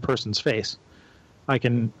detail in the person's face. I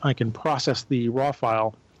can process the raw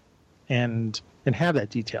file and have that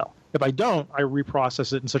detail. If I don't, I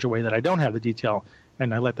reprocess it in such a way that I don't have the detail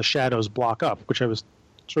and I let the shadows block up, which I was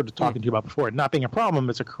sort of talking to you about before. It not being a problem,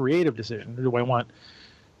 it's a creative decision. Do I want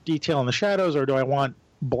detail in the shadows or do I want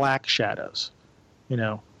black shadows? You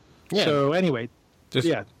know? Yeah. So anyway, There's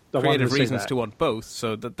creative reasons to want both,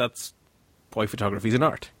 so that's why photography is an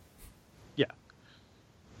art. Yeah.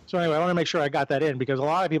 So anyway, I want to make sure I got that in because a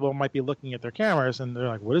lot of people might be looking at their cameras and they're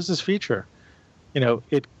like, what is this feature? You know,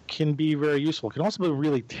 it can be very useful. It can also be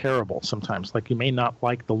really terrible sometimes. Like you may not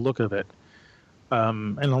like the look of it.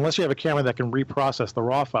 And unless you have a camera that can reprocess the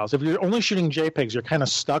raw files. If you're only shooting JPEGs, you're kind of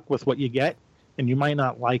stuck with what you get and you might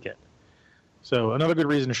not like it. So another good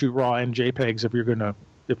reason to shoot raw and JPEGs if you're gonna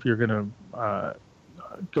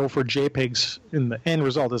go for JPEGs in the end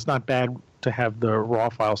result, it's not bad to have the raw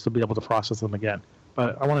files to be able to process them again.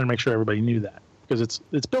 But I wanted to make sure everybody knew that because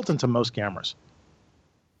it's built into most cameras.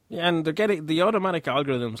 Yeah, and they're getting the automatic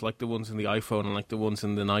algorithms like the ones in the iPhone and like the ones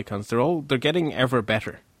in the Nikons. They're getting ever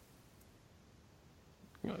better.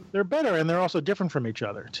 They're better, and they're also different from each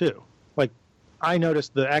other too. Like I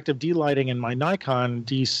noticed the active D-lighting in my Nikon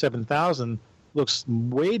D7000 looks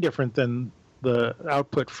way different than the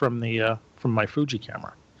output from my Fuji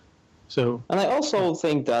camera. So, and I also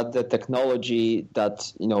think that the technology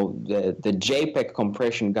that the JPEG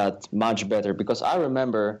compression got much better because I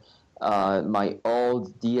remember my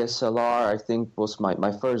old DSLR. I think was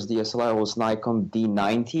my first DSLR was Nikon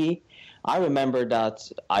D90. I remember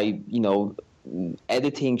that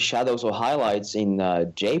editing shadows or highlights in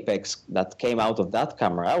JPEGs that came out of that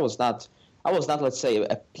camera. I was not, let's say,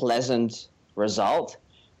 a pleasant result.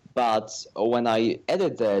 But when I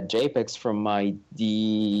edit the JPEGs from my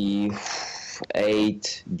D8,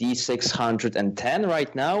 D610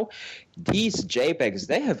 right now, these JPEGs,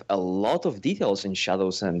 they have a lot of details in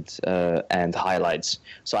shadows and highlights.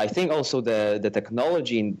 So I think also the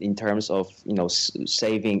technology in terms of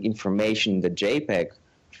saving information in the JPEG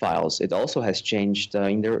files, it also has changed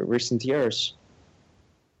in the recent years.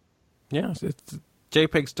 Yeah,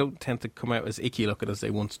 JPEGs don't tend to come out as icky looking as they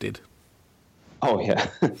once did. Oh, yeah.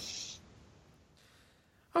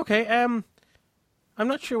 Okay, I'm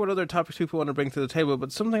not sure what other topics people want to bring to the table,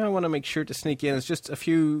 but something I want to make sure to sneak in is just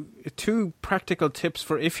two practical tips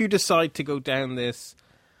for if you decide to go down this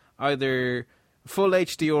either full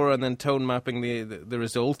HDR and then tone mapping the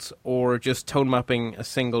results, or just tone mapping a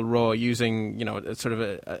single RAW using, sort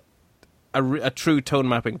of a true tone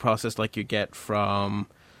mapping process like you get from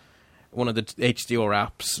one of the HDR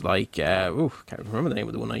apps like, can't remember the name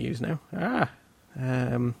of the one I use now.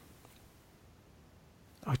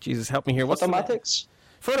 Oh, Jesus, help me here. What's Photomatics?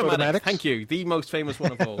 Photomatics, thank you. The most famous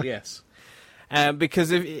one of all, yes.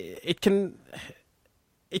 Because it can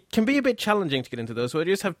be a bit challenging to get into those. So I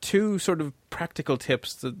just have two sort of practical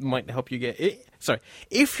tips that might help you get...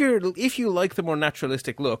 If you like the more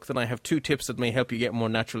naturalistic look, then I have two tips that may help you get more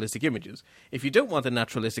naturalistic images. If you don't want the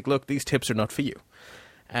naturalistic look, these tips are not for you.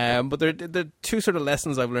 But they're two sort of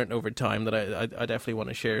lessons I've learned over time that I definitely want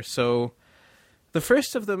to share. So the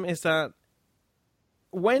first of them is that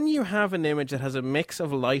when you have an image that has a mix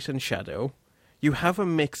of light and shadow, you have a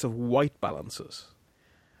mix of white balances.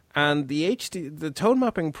 And the tone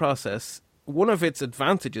mapping process, one of its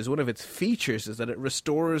advantages, one of its features is that it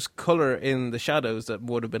restores color in the shadows that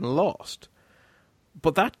would have been lost.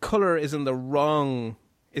 But that color is in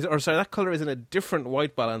that color is in a different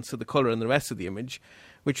white balance to the color in the rest of the image,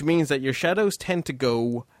 which means that your shadows tend to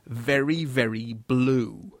go very, very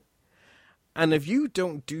blue. And if you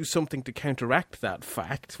don't do something to counteract that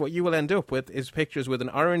fact, what you will end up with is pictures with an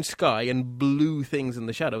orange sky and blue things in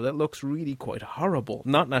the shadow. That looks really quite horrible,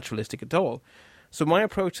 not naturalistic at all. So my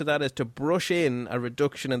approach to that is to brush in a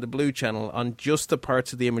reduction in the blue channel on just the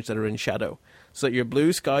parts of the image that are in shadow, so that your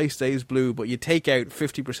blue sky stays blue, but you take out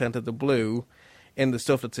 50% of the blue in the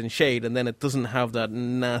stuff that's in shade, and then it doesn't have that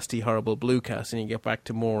nasty, horrible blue cast, and you get back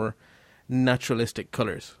to more naturalistic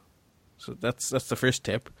colors. So that's the first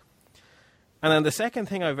tip. And then the second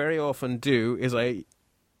thing I very often do is I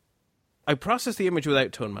process the image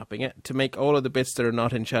without tone mapping it to make all of the bits that are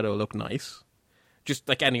not in shadow look nice, just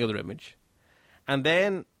like any other image. And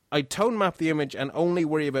then I tone map the image and only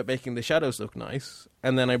worry about making the shadows look nice.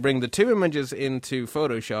 And then I bring the two images into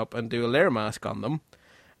Photoshop and do a layer mask on them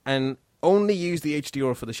and only use the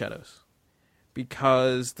HDR for the shadows.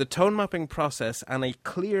 Because the tone mapping process and a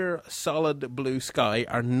clear, solid blue sky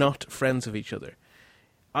are not friends of each other.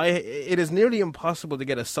 It is nearly impossible to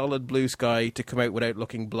get a solid blue sky to come out without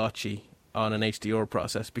looking blotchy on an HDR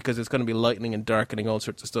process because it's going to be lightening and darkening all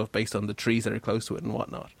sorts of stuff based on the trees that are close to it and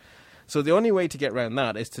whatnot. So the only way to get around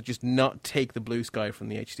that is to just not take the blue sky from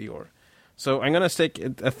the HDR. So I'm going to stick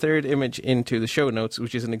a third image into the show notes,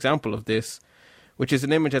 which is an example of this, which is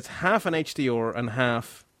an image that's half an HDR and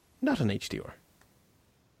half not an HDR.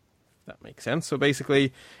 That makes sense. So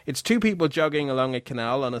basically, it's two people jogging along a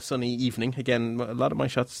canal on a sunny evening. Again, a lot of my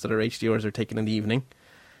shots that are HDRs are taken in the evening.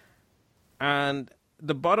 And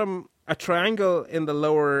the bottom, a triangle in the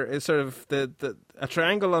lower is sort of a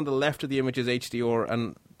triangle on the left of the image is HDR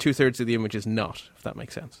and 2/3 of the image is not, if that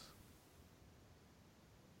makes sense.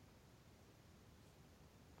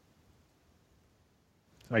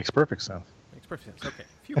 Makes perfect sense. Makes perfect sense. Okay.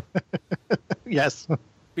 Phew. Yes.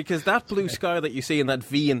 Because that blue sky that you see in that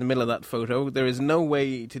V in the middle of that photo, there is no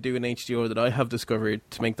way to do an HDR that I have discovered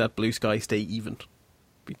to make that blue sky stay even.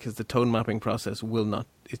 Because the tone mapping process will not.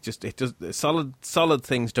 It just solid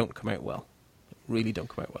things don't come out well. Really don't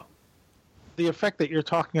come out well. The effect that you're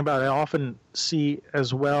talking about, I often see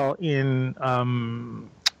as well in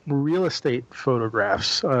real estate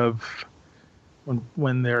photographs of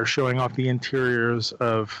when they're showing off the interiors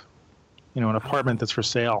of, an apartment that's for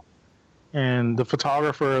sale. And the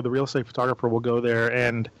real estate photographer will go there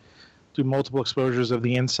and do multiple exposures of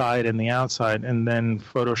the inside and the outside and then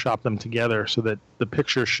Photoshop them together so that the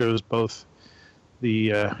picture shows both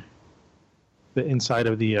the inside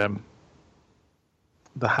of the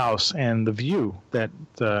house and the view that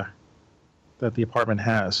the apartment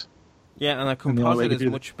has. Yeah, and a composite is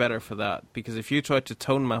much better for that, because if you try to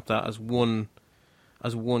tone map that as one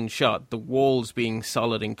shot, the walls being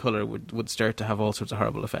solid in color would start to have all sorts of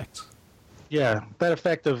horrible effects. Yeah, that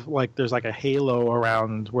effect of there's like a halo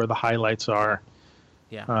around where the highlights are.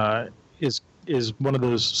 Yeah, is one of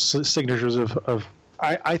those signatures of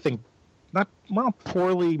I think not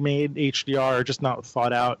poorly made HDR, just not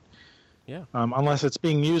thought out. Yeah. Unless it's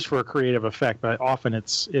being used for a creative effect, but often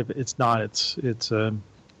it's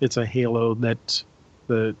a halo that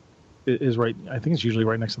is right. I think it's usually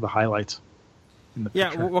right next to the highlights.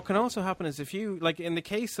 Yeah, what can also happen is if you, like in the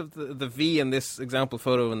case of the V in this example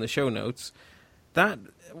photo in the show notes, that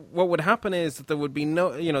what would happen is that there would be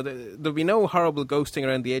no, there'd be no horrible ghosting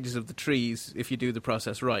around the edges of the trees if you do the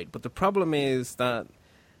process right. But the problem is that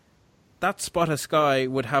spot of sky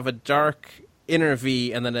would have a dark inner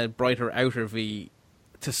V and then a brighter outer V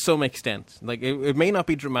to some extent. Like it may not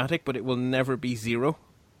be dramatic, but it will never be zero.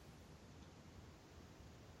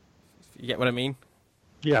 You get what I mean?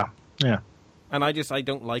 Yeah. Yeah. And I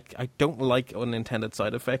don't like unintended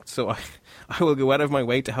side effects, so I will go out of my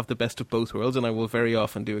way to have the best of both worlds, and I will very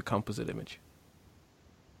often do a composite image.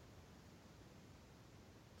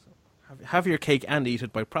 So have your cake and eat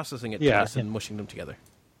it by processing it and mushing them together.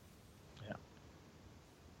 Yeah.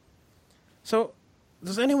 So,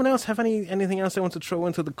 does anyone else have anything else they want to throw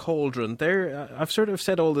into the cauldron? I've sort of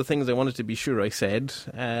said all the things I wanted to be sure I said.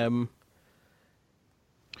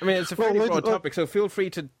 I mean, it's a fairly broad topic, so feel free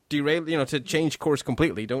to derail, to change course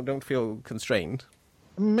completely. Don't feel constrained.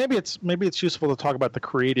 Maybe it's useful to talk about the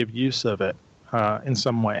creative use of it in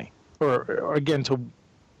some way, or again to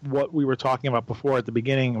what we were talking about before at the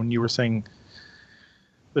beginning when you were saying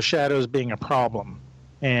the shadows being a problem,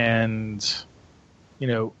 and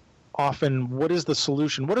often what is the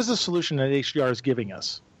solution? What is the solution that HDR is giving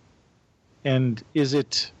us, and is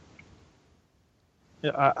it?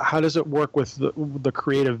 How does it work with the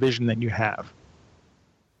creative vision that you have?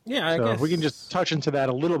 Yeah, I guess. guess. If we can just touch into that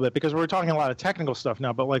a little bit, because we're talking a lot of technical stuff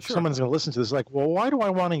now, but someone's going to listen to this well, why do I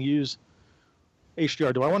want to use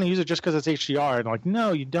HDR? Do I want to use it just because it's HDR? And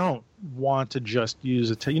no, you don't want to just use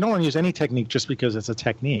it. You don't want to use any technique just because it's a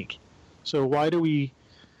technique. So why do we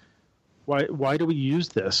use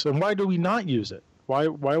this? And why do we not use it? Why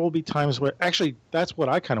will be times where... Actually, that's what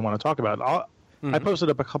I kind of want to talk about. I posted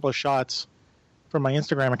up a couple of shots from my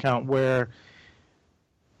Instagram account where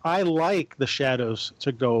I like the shadows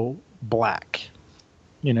to go black,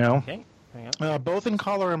 Okay. Both in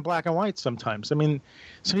color and black and white sometimes. I mean,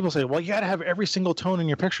 some people say, well, you got to have every single tone in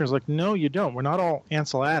your picture. It's no, you don't. We're not all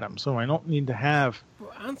Ansel Adams, so I don't need to have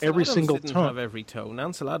every single tone. Didn't have every tone.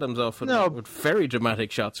 Ansel Adams often with very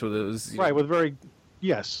dramatic shots with those. Right, with very,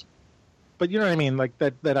 yes. But you know what I mean? Like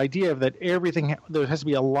that idea of that everything, there has to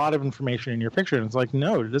be a lot of information in your picture. And it's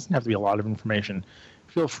no, it doesn't have to be a lot of information.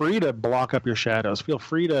 Feel free to block up your shadows. Feel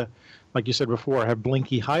free to, like you said before, have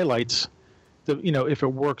blinky highlights, if it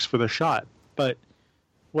works for the shot. But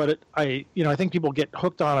I think people get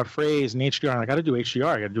hooked on a phrase in HDR, and I got to do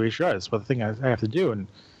HDR. That's what the thing I have to do. And,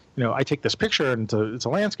 I take this picture and it's a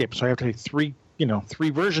landscape, so I have to take three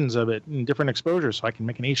versions of it in different exposures so I can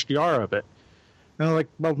make an HDR of it. And I'm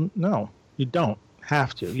well, no. You don't.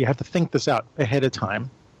 have to. You have to think this out ahead of time,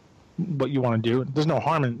 what you want to do. There's no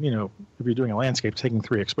harm in, if you're doing a landscape, taking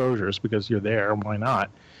 3 exposures because you're there. Why not?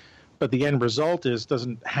 But the end result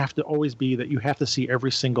doesn't have to always be that you have to see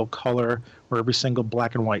every single color or every single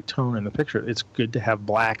black and white tone in the picture. It's good to have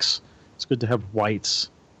blacks. It's good to have whites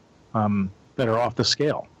that are off the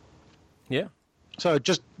scale. Yeah. So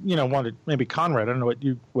just, wanted maybe Conrad, I don't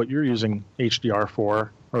know what you're using HDR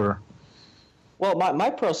for, or... Well, my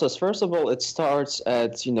process, first of all, it starts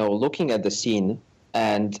at, looking at the scene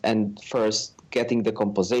and first getting the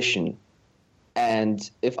composition. And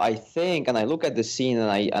if I think, and I look at the scene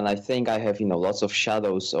and I think I have, lots of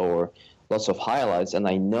shadows or lots of highlights, and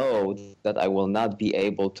I know that I will not be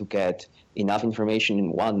able to get enough information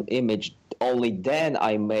in one image, only then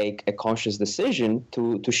I make a conscious decision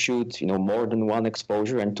to shoot, more than one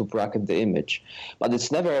exposure and to bracket the image. But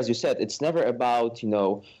it's never, as you said, it's never about,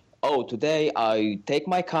 today I take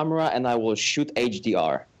my camera and I will shoot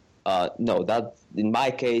HDR. No, that in my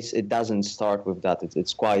case, it doesn't start with that.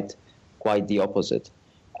 It's quite the opposite.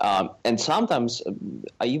 And sometimes,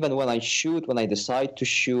 even when I decide to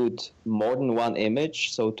shoot more than one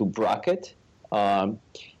image, so to bracket,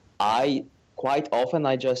 I quite often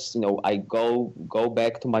I just I go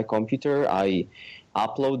back to my computer, I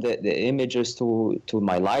upload the images to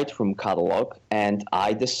my Lightroom catalog, and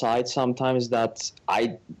I decide sometimes that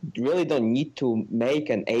I really don't need to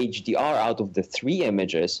make an HDR out of the 3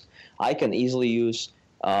 images. I can easily use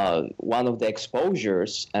one of the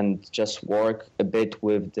exposures and just work a bit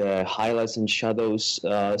with the highlights and shadows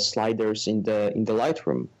sliders in the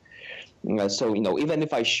Lightroom. So even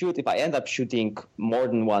if I end up shooting more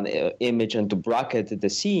than one image and to bracket the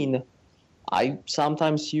scene, I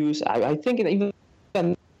sometimes use I think even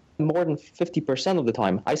more than 50% of the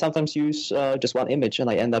time I sometimes use just one image, and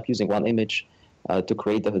I end up using one image to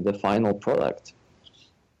create the final product.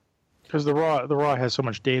 Because the raw has so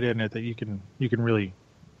much data in it that you can really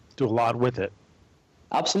do a lot with it.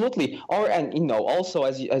 Absolutely. Also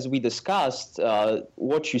as we discussed,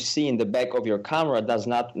 what you see in the back of your camera does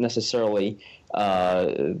not necessarily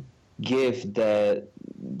give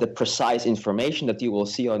the precise information that you will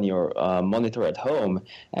see on your monitor at home.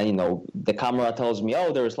 And the camera tells me,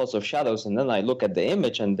 oh, there's lots of shadows, and then I look at the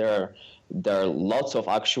image and there are lots of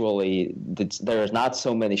there's not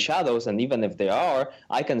so many shadows, and even if there are,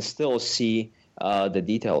 I can still see the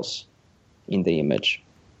details in the image.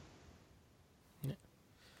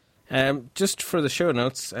 Just for the show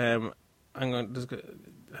notes, I'm going to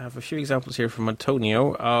have a few examples here from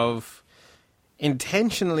Antonio of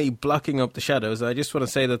intentionally blocking up the shadows. I just want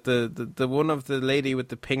to say that the one of the lady with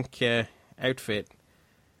the pink outfit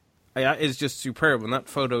is just superb, and that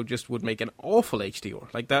photo just would make an awful HDR.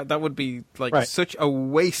 Like that would be such a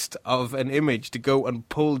waste of an image to go and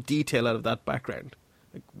pull detail out of that background.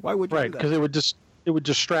 Like, why would you do that? Because it would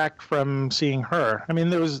distract from seeing her. I mean,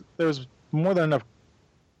 there was more than enough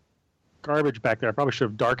garbage back there. I probably should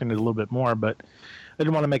have darkened it a little bit more, but I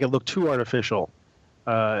didn't want to make it look too artificial,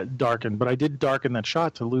 darkened. But I did darken that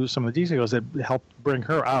shot to lose some of the details that helped bring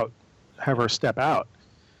her out, have her step out.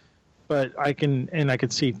 But I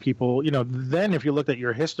could see people, then if you looked at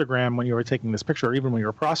your histogram when you were taking this picture, or even when you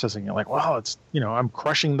were processing it, like, wow, it's, I'm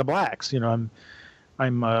crushing the blacks, I'm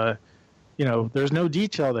there's no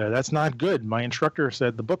detail there. That's not good. My instructor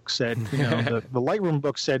said, the book said, the Lightroom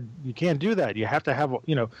book said, you can't do that. You have to have,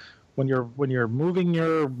 when you're moving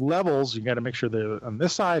your levels, you got to make sure they're on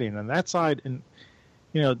this side and on that side. And,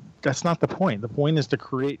 that's not the point. The point is to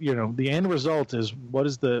create, the end result is what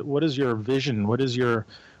is your vision? What is your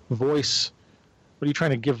voice? What are you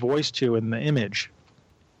trying to give voice to in the image?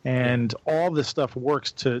 And all this stuff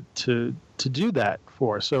works to do that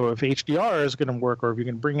for us. So if HDR is going to work, or if you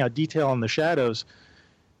can bring out detail in the shadows,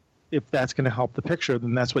 if that's going to help the picture,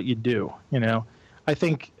 then that's what you do. I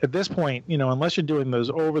think at this point, unless you're doing those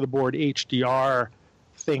over-the-board HDR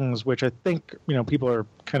things, which I think, people are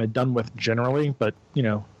kind of done with generally, but,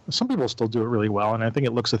 some people still do it really well, and I think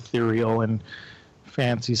it looks ethereal and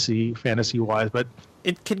fantasy-wise, but...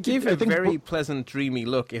 It could give a very pleasant, dreamy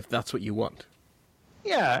look if that's what you want.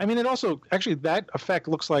 Yeah, I mean, it also... Actually, that effect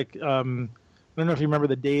looks like... I don't know if you remember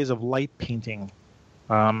the days of light painting,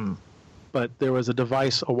 but there was a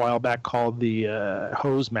device a while back called the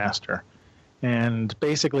Hose Master. And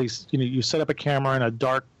basically, you set up a camera in a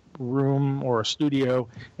dark room or a studio,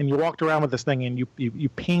 and you walked around with this thing, and you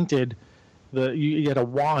painted you had a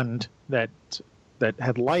wand that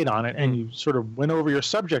had light on it, and you sort of went over your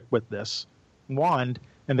subject with this wand,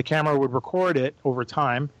 and the camera would record it over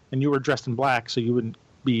time, and you were dressed in black, so you wouldn't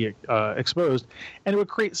be exposed, and it would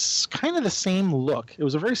create kind of the same look. It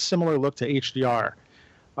was a very similar look to HDR.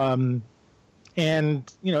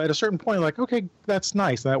 And, at a certain point, like, okay, that's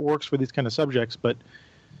nice. That works for these kind of subjects, but,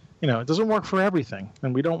 it doesn't work for everything.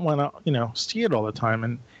 And we don't want to, see it all the time.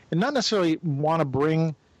 And not necessarily want to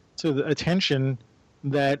bring to the attention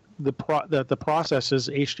that the process is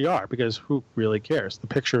HDR, because who really cares? The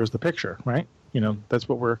picture is the picture, right? That's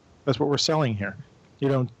what we're selling here. You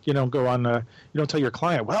don't go on. You don't tell your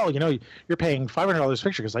client, well, you're paying $500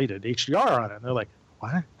 picture because I did HDR on it. And they're like,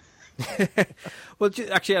 what? Well,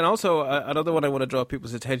 actually, and also another one I want to draw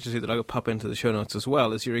people's attention to that I'll pop into the show notes as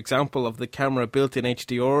well is your example of the camera built in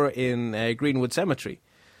HDR in Greenwood Cemetery.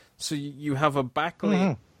 So you have a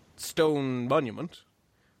backlit stone monument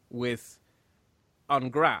on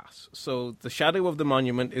grass. So the shadow of the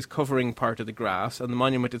monument is covering part of the grass, and the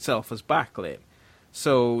monument itself is backlit.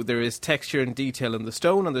 So there is texture and detail in the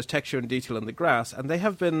stone, and there's texture and detail in the grass, and they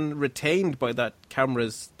have been retained by that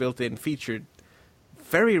camera's built-in feature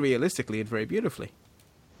very realistically and very beautifully.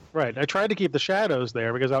 Right. I tried to keep the shadows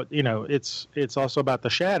there because it's also about the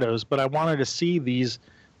shadows, but I wanted to see this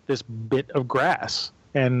bit of grass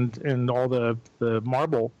and all the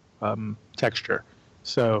marble texture.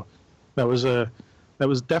 So that was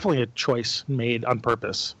definitely a choice made on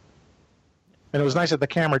purpose. And it was nice that the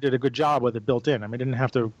camera did a good job with it built in. I mean, I didn't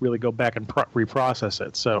have to really go back and reprocess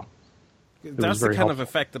it. So that's the kind of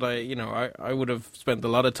effect that I would have spent a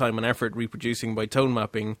lot of time and effort reproducing by tone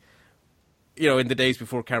mapping, in the days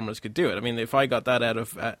before cameras could do it. I mean, if I got that out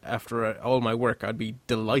of after all my work, I'd be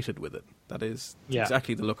delighted with it. That is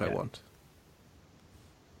exactly the look I want.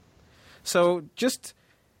 So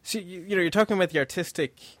you're talking about the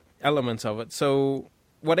artistic elements of it. So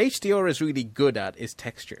what HDR is really good at is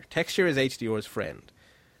texture. Texture is HDR's friend.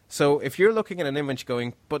 So if you're looking at an image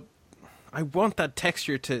going, but I want that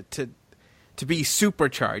texture to be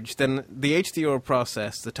supercharged, then the HDR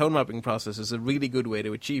process, the tone mapping process, is a really good way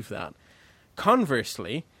to achieve that.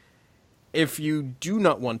 Conversely, if you do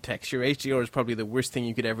not want texture, HDR is probably the worst thing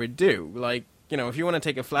you could ever do. Like, if you want to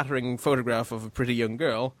take a flattering photograph of a pretty young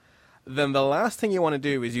girl, then the last thing you want to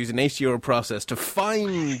do is use an HDR process to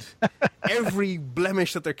find every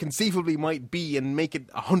blemish that there conceivably might be and make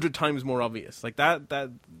it 100 times more obvious. Like that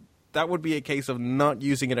would be a case of not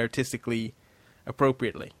using it artistically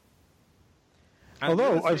appropriately.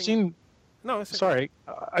 Although I've seen... No, sorry.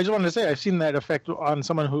 I just wanted to say I've seen that effect on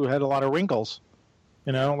someone who had a lot of wrinkles,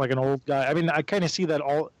 like an old guy. I mean, I kind of see that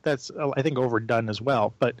that's, I think, overdone as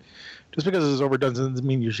well. But just because it's overdone doesn't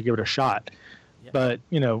mean you should give it a shot. Yeah. But,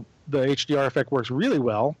 the HDR effect works really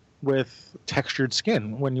well with textured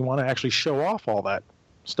skin when you want to actually show off all that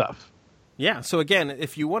stuff. Yeah, so again,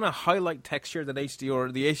 if you want to highlight texture, the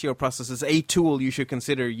HDR process is a tool you should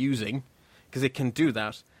consider using because it can do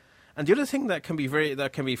that. And the other thing that can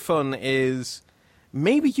be fun is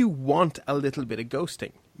maybe you want a little bit of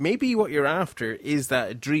ghosting. Maybe what you're after is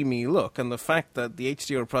that dreamy look, and the fact that the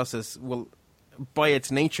HDR process will, by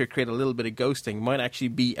its nature, create a little bit of ghosting might actually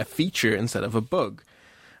be a feature instead of a bug.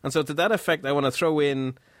 And so to that effect, I want to throw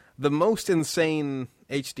in the most insane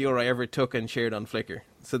HDR I ever took and shared on Flickr.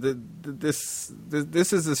 So this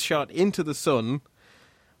is a shot into the sun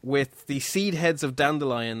with the seed heads of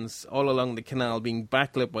dandelions all along the canal being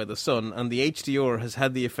backlit by the sun, and the HDR has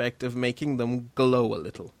had the effect of making them glow a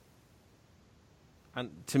little. And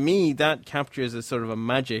to me, that captures a sort of a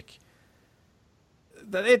magic.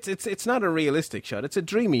 That it's not a realistic shot; it's a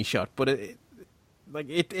dreamy shot, but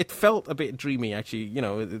it felt a bit dreamy actually.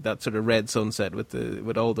 That sort of red sunset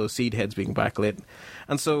with all those seed heads being backlit,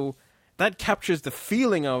 and so that captures the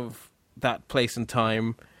feeling of that place and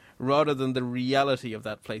time, rather than the reality of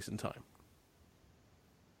that place and time.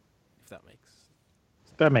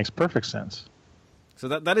 If that makes perfect sense. So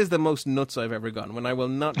that is the most nuts I've ever gone, when I will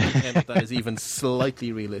not pretend that is even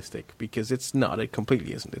slightly realistic, because it's not. It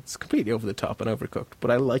completely isn't. It's completely over the top and overcooked, but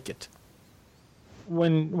I like it.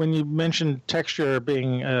 When you mentioned texture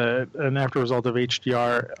being an after result of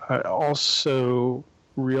HDR, I also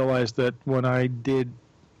realized that when I did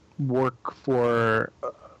work for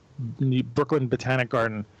the Brooklyn Botanic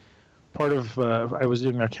Garden, part of I was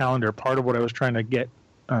doing their calendar. Part of what I was trying to get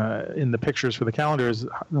in the pictures for the calendar is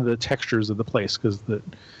the textures of the place, because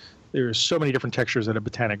there's so many different textures at a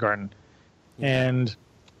botanic garden. Yeah. And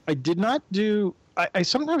I did not do. I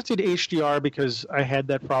sometimes did HDR because I had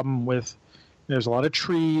that problem with there's a lot of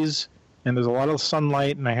trees and there's a lot of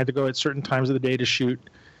sunlight, and I had to go at certain times of the day to shoot,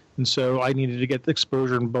 and so I needed to get the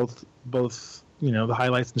exposure in both the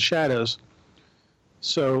highlights and shadows.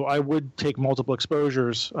 So I would take multiple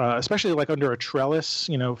exposures, especially like under a trellis,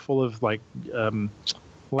 full of like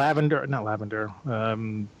lavender, not lavender.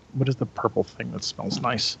 What is the purple thing that smells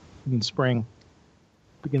nice in spring?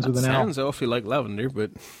 Begins with an L. Sounds awfully like lavender,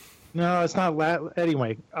 but No, it's not.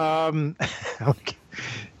 Anyway, I'll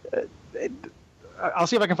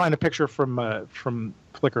see if I can find a picture from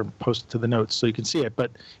Flickr and post it to the notes so you can see it.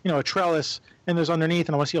 But a trellis, and there's underneath,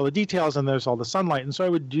 and I want to see all the details, and there's all the sunlight, and so I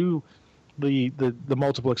would do the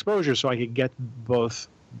multiple exposures so I could get both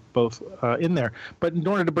in there. But in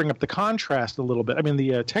order to bring up the contrast a little bit,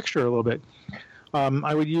 the texture a little bit,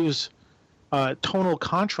 I would use tonal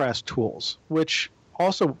contrast tools, which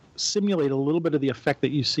also simulate a little bit of the effect that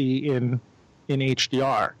you see in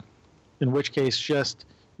HDR. In which case, just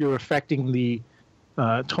you're affecting the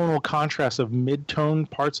tonal contrast of mid-tone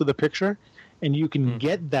parts of the picture, and you can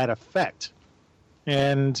get that effect.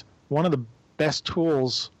 And one of the best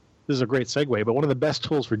tools, this is a great segue, but one of the best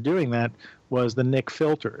tools for doing that was the Nik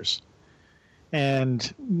filters.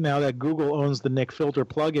 And now that Google owns the Nik filter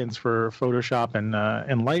plugins for Photoshop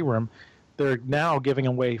and Lightroom, they're now giving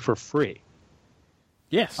away for free.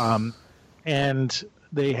 Yes. And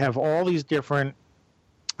they have all these different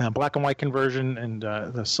black and white conversion and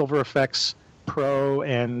the Silver Effects Pro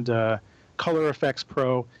and Color Effects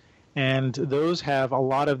Pro, and those have a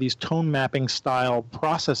lot of these tone mapping style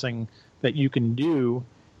processing that you can do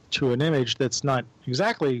to an image that's not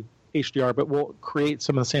exactly HDR, but will create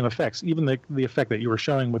some of the same effects. Even the effect that you were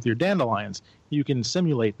showing with your dandelions, you can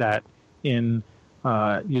simulate that in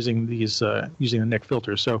using the Nik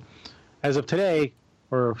filters. So as of today,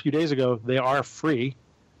 or a few days ago, they are free.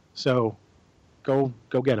 So go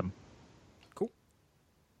get them. Cool.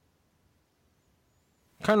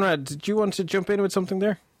 Conrad, did you want to jump in with something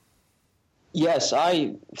there? Yes,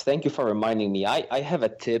 thank you for reminding me. I have a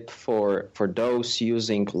tip for those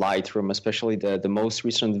using Lightroom, especially the most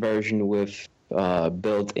recent version with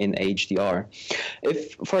built-in HDR.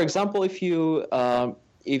 For example, if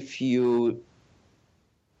you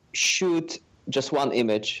shoot just one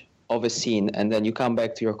image of a scene and then you come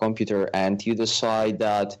back to your computer and you decide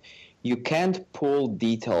that you can't pull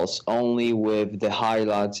details only with the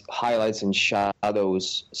highlights and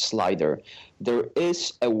shadows slider, there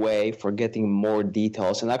is a way for getting more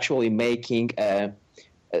details and actually making an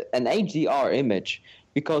HDR image.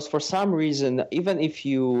 Because for some reason, even if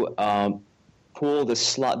you pull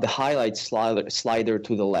the highlight slider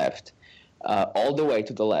to the left, all the way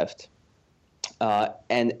to the left,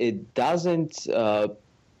 and it doesn't,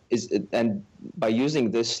 and by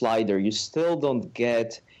using this slider, you still don't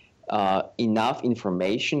get enough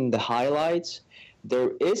information, the highlights.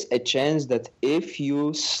 There is a chance that if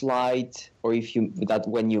you slide, or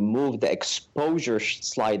when you move the exposure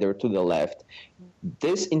slider to the left,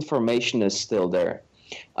 this information is still there.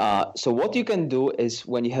 So what you can do is,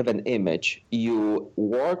 when you have an image, you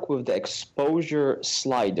work with the exposure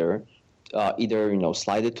slider, either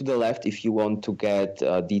slide it to the left if you want to get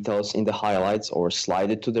details in the highlights, or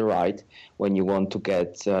slide it to the right when you want to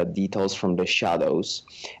get details from the shadows.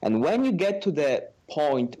 And when you get to the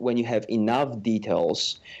point when you have enough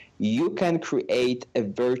details, you can create a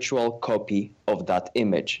virtual copy of that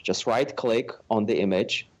image. Just right-click on the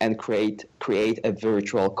image and create a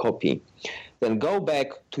virtual copy. Then go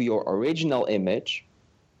back to your original image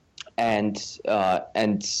and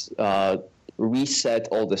reset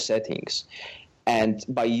all the settings. And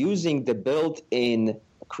by using the built-in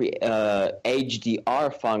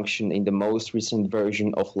HDR function in the most recent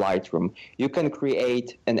version of Lightroom, you can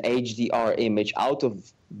create an HDR image out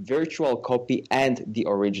of virtual copy and the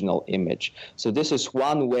original image. So this is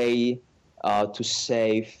one way to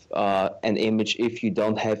save an image if you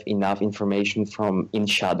don't have enough information in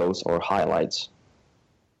shadows or highlights.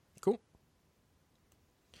 Cool.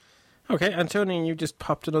 Okay, Antonio, you just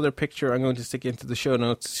popped another picture I'm going to stick into the show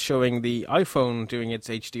notes showing the iPhone doing its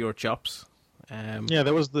HDR chops. Yeah,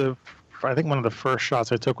 that was I think one of the first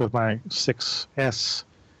shots I took with my 6S.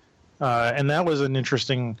 And that was an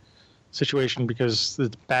interesting situation because the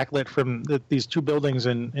backlit from these two buildings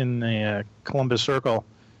in the Columbus Circle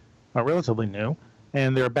are relatively new,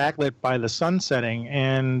 and they're backlit by the sun setting,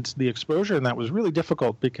 and the exposure in that was really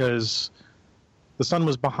difficult because the sun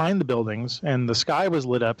was behind the buildings and the sky was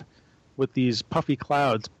lit up with these puffy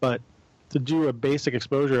clouds. But to do a basic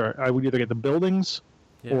exposure, I would either get the buildings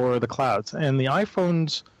or the clouds. And the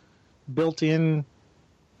iPhone's built-in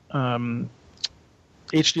HDR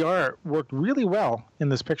worked really well in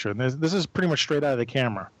this picture. This is pretty much straight out of the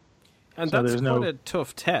camera. And so that's quite a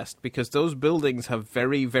tough test because those buildings have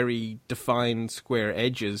very, very defined square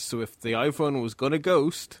edges. So if the iPhone was going to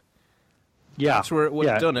ghost, that's where it would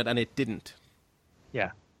have done it, and it didn't.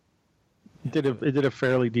 Yeah. It did a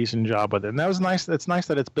fairly decent job with it. And that was nice. It's nice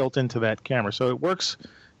that it's built into that camera. So it works.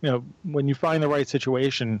 When you find the right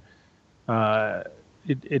situation,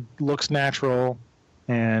 it looks natural,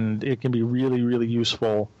 and it can be really, really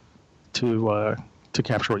useful to to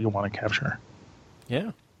capture what you want to capture.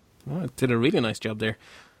 Yeah. Well, it did a really nice job there.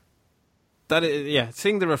 That is, yeah,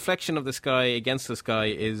 seeing the reflection of the sky against the sky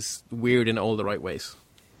is weird in all the right ways.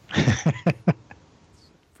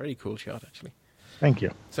 Very cool shot, actually. Thank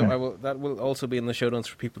you. So Yeah. that will also be in the show notes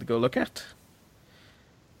for people to go look at.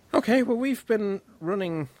 Okay, well, we've been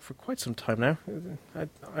running for quite some time now.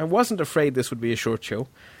 I wasn't afraid this would be a short show.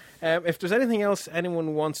 If there's anything else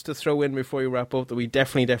anyone wants to throw in before we wrap up that we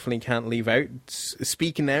definitely can't leave out,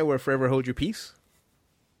 speak now or forever hold your peace.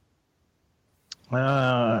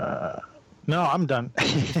 No, I'm done.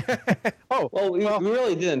 Well, we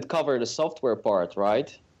really didn't cover the software part,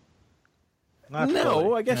 right? Not No,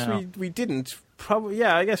 fully, I guess no. we didn't. Probably,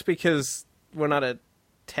 yeah, I guess because we're not a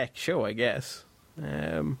tech show, I guess.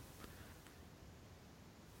 I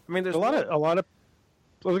mean, there's a lot of.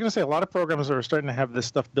 I was going to say a lot of programs are starting to have this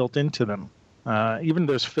stuff built into them. Even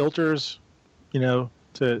there's filters, to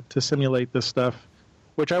simulate this stuff,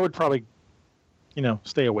 which I would probably,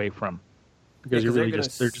 stay away from because you're really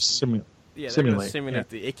they're just simulating. Yeah, they're going to simulate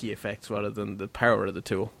the icky effects rather than the power of the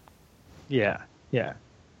tool. Yeah, yeah.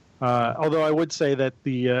 Although I would say that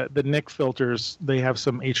the NIC filters, they have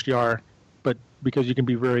some HDR, but because you can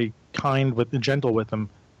be very gentle with them,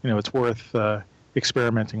 it's worth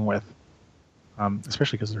experimenting with,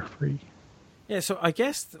 especially because they're free. Yeah, so I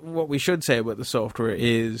guess what we should say about the software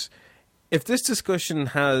is, if this discussion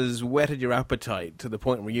has whetted your appetite to the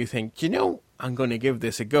point where you think, I'm going to give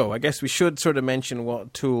this a go, I guess we should sort of mention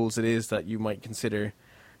what tools it is that you might consider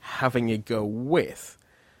having a go with.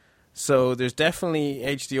 So there's definitely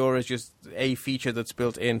HDR is just a feature that's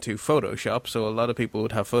built into Photoshop. So a lot of people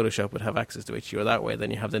would have Photoshop, would have access to HDR that way.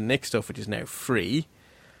 Then you have the NIC stuff, which is now free.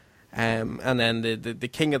 And then the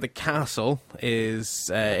king of the castle is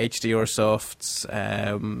HDR Soft's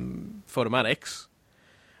Photomatics.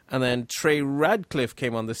 And then Trey Radcliffe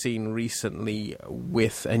came on the scene recently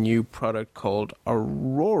with a new product called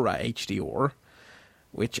Aurora HDR,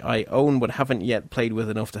 which I own but haven't yet played with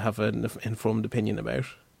enough to have an informed opinion about.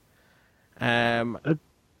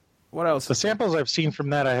 What else? The samples I've seen from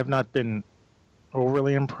that I have not been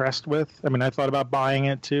overly impressed with. I mean, I thought about buying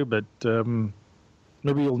it too, but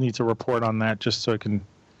maybe you'll need to report on that just so I can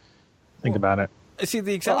think about it. See,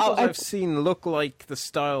 the examples I've seen look like the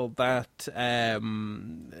style that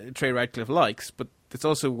Trey Radcliffe likes, but it's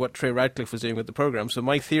also what Trey Radcliffe was doing with the program. So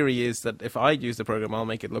my theory is that if I use the program, I'll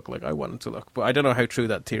make it look like I want it to look. But I don't know how true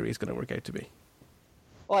that theory is going to work out to be.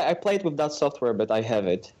 Well, I played with that software, but I have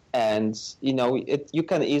it. And, you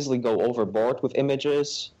can easily go overboard with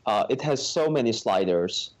images. It has so many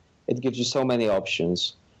sliders. It gives you so many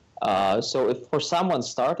options. So if for someone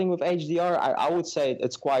starting with HDR, I would say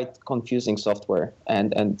it's quite confusing software. I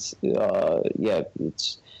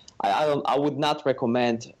would not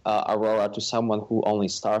recommend Aurora to someone who only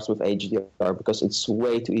starts with HDR because it's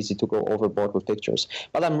way too easy to go overboard with pictures.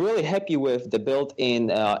 But I'm really happy with the built-in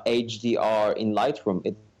HDR in Lightroom.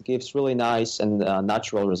 It gives really nice and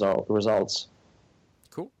natural results.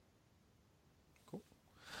 Cool.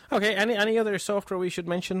 Okay, any other software we should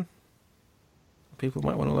mention? People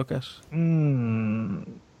might want to look at.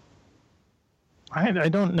 I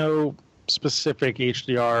don't know specific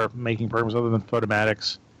HDR making programs other than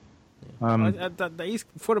Photomatics.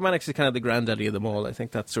 Photomatics is kind of the granddaddy of them all. I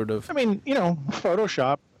think that's sort of... I mean,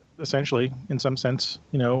 Photoshop, essentially, in some sense,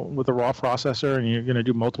 with a raw processor and you're going to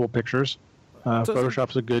do multiple pictures.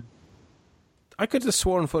 Photoshop's a good... I could have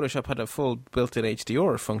sworn Photoshop had a full built-in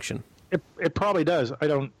HDR function. It probably does. I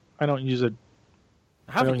don't use it.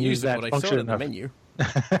 I haven't used it, but I saw it in the menu.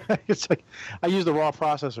 It's like I use the raw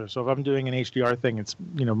processor, so if I'm doing an HDR thing, it's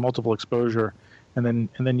multiple exposure, and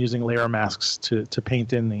then using layer masks to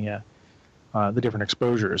paint in the different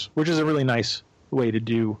exposures, which is a really nice way to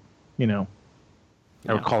do. I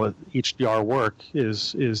would call it HDR work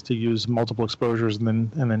is to use multiple exposures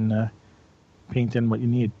and then paint in what you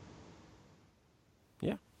need.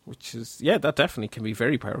 Yeah, that definitely can be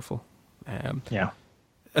very powerful.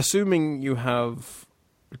 Assuming you have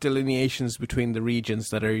delineations between the regions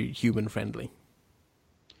that are human friendly.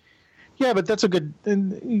 Yeah, but that's a good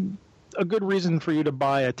reason for you to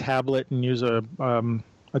buy a tablet and use a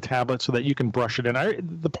tablet so that you can brush it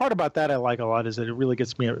in. The part about that I like a lot is that it really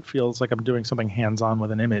gets me. It feels like I'm doing something hands-on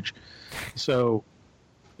with an image. So,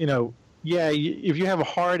 if you have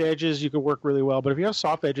hard edges, you can work really well. But if you have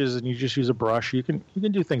soft edges and you just use a brush, you can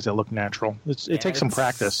do things that look natural. It takes some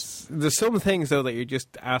practice. There's some things though that you're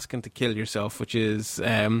just asking to kill yourself, which is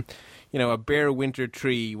a bare winter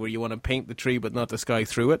tree where you want to paint the tree but not the sky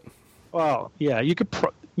through it. Well, yeah, you could.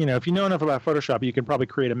 If you know enough about Photoshop, you can probably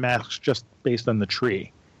create a mask just based on the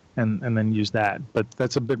tree. and then use that. But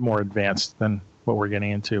that's a bit more advanced than what we're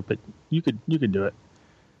getting into. But you could do it.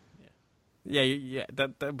 Yeah.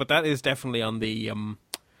 But that is definitely on the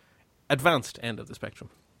advanced end of the spectrum.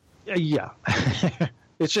 Yeah.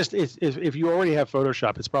 It's just if you already have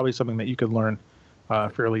Photoshop, it's probably something that you could learn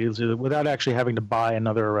fairly easily without actually having to buy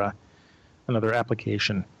another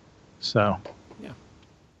application. So. Yeah.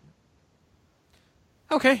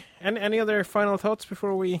 Okay. And any other final thoughts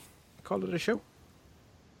before we call it a show?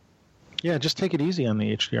 Yeah, just take it easy on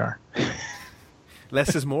the HDR.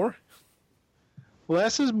 Less is more?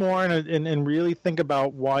 Less is more, and really think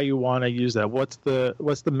about why you want to use that. What's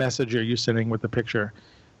the message are you sending with the picture?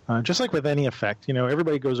 Just like with any effect,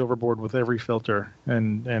 everybody goes overboard with every filter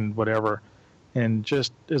and whatever. And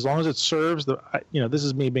just as long as it serves this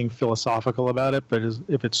is me being philosophical about it, but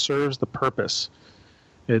if it serves the purpose,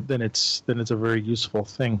 then it's a very useful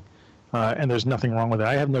thing. And there's nothing wrong with it.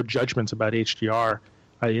 I have no judgments about HDR.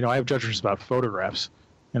 I have judgments about photographs,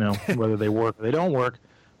 whether they work or they don't work.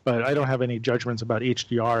 But I don't have any judgments about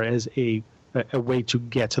HDR as a way to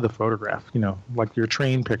get to the photograph. Like your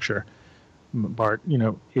train picture, Bart.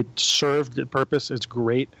 It served the purpose. It's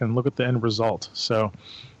great, and look at the end result. So.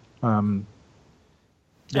 I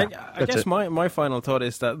guess my final thought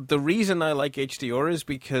is that the reason I like HDR is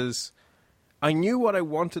because I knew what I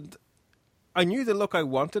wanted. I knew the look I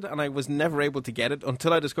wanted, and I was never able to get it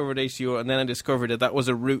until I discovered HDR, and then I discovered that was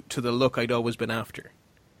a route to the look I'd always been after.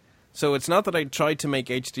 So it's not that I tried to make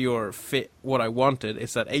HDR fit what I wanted,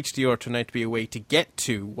 it's that HDR turned out to be a way to get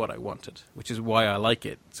to what I wanted, which is why I like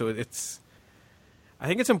it. So I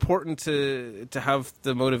think it's important to have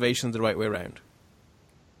the motivation the right way around.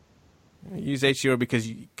 Use HDR because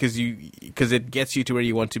it gets you to where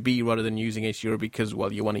you want to be, rather than using HDR because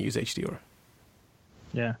you want to use HDR.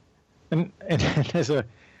 Yeah, and as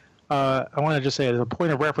I want to just say as a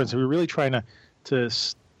point of reference, we're really trying to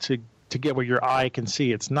get what your eye can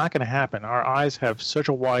see. It's not going to happen. Our eyes have such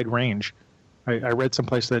a wide range. I read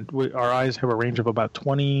someplace that our eyes have a range of about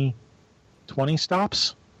 20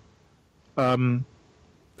 stops.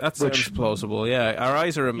 That sounds plausible, yeah. Our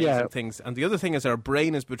eyes are amazing things. And the other thing is our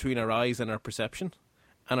brain is between our eyes and our perception.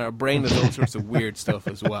 And our brain is all sorts of weird stuff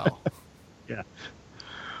as well. Yeah.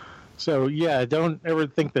 So, don't ever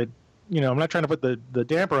think that, I'm not trying to put the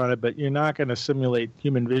damper on it, but you're not going to simulate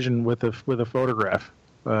human vision with a photograph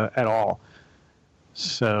at all.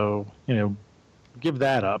 So, give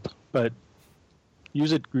that up. But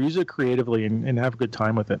use it creatively and have a good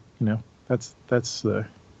time with it. That's the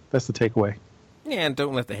takeaway. Yeah, and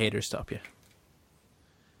don't let the haters stop you.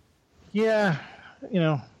 Yeah,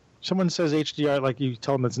 someone says HDR, like you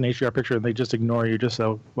tell them it's an HDR picture, and they just ignore you. Just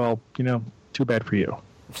so, well, too bad for you.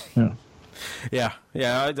 Yeah.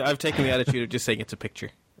 I've taken the attitude of just saying it's a picture.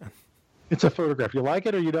 It's a photograph. You like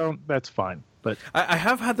it or you don't, that's fine. But I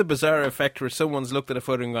have had the bizarre effect where someone's looked at a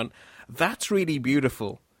photo and gone, that's really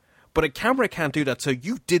beautiful, but a camera can't do that, so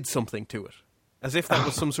you did something to it. As if that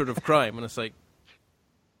was some sort of crime. And it's like,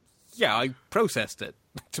 yeah, I processed it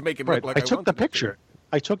to make it look like I took the picture.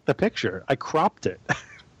 I took the picture. I cropped it.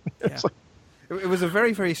 It was a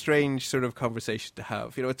very, very strange sort of conversation to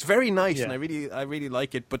have. It's very nice, and I really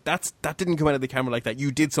like it, but that didn't come out of the camera like that.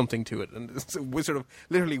 You did something to it, and it was sort of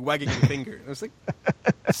literally wagging the finger. And I was like,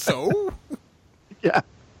 so? Yeah.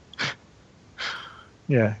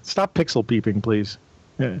 Yeah. Stop pixel peeping, please.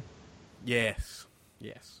 Yeah. Yes,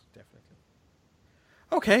 definitely.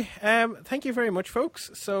 Okay, thank you very much, folks.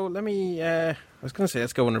 So let me, I was going to say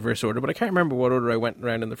let's go in reverse order, but I can't remember what order I went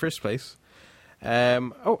around in the first place.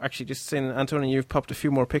 Actually, just saying, Antonio, you've popped a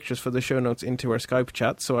few more pictures for the show notes into our Skype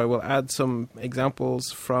chat, so I will add some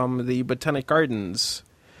examples from the Botanic Gardens.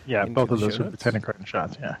 Yeah, both of those are Botanic Garden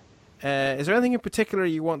shots, yeah. Is there anything in particular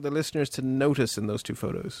you want the listeners to notice in those two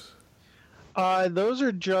photos? Those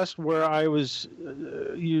are just where I was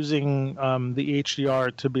using the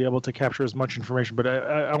HDR to be able to capture as much information, but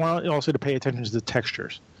I want also to pay attention to the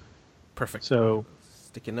textures. Perfect. So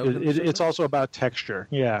it's also about texture,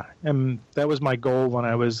 yeah. And that was my goal when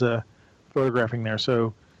I was photographing there.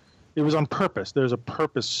 So it was on purpose. There's a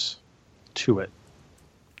purpose to it.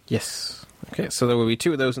 Yes. Okay, so there will be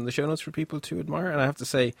two of those in the show notes for people to admire. And I have to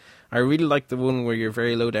say, I really like the one where you're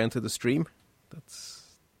very low down to the stream.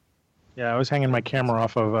 Yeah, I was hanging my camera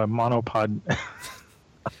off of a monopod.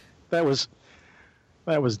 That was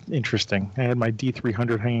interesting. I had my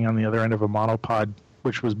D300 hanging on the other end of a monopod,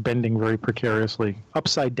 which was bending very precariously,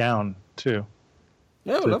 upside down too.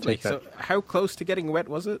 Oh, lovely. So how close to getting wet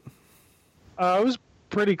was it? It was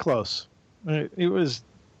pretty close. It was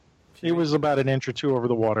about an inch or two over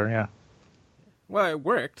the water, yeah. Well, it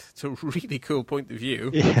worked. It's a really cool point of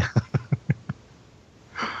view. Yeah.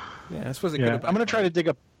 Yeah, I suppose it could have. I'm going to try to dig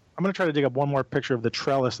up I'm going to try to dig up one more picture of the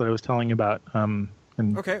trellis that I was telling you about. And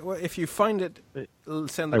Okay, well, if you find it,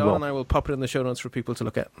 send it I on will. and I will pop it in the show notes for people to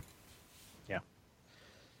look at. Yeah.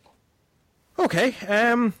 Okay,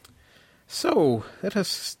 so let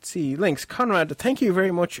us see. Links. Conrad, thank you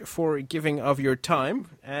very much for giving of your time.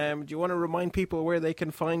 Do you want to remind people where they can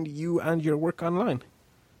find you and your work online?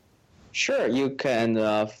 Sure, you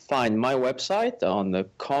can find my website on the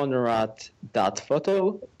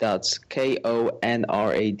conrad.photo. That's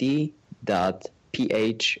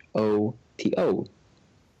KONRAD.PHOTO.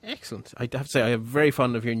 Excellent. I have to say, I am very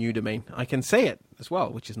fond of your new domain. I can say it as well,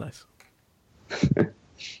 which is nice.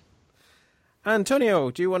 Antonio,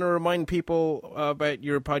 do you want to remind people about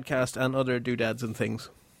your podcast and other doodads and things?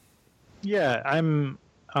 Yeah, I'm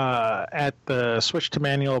at the Switch to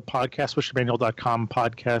Manual podcast, switchtomanual.com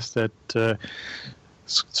podcast, at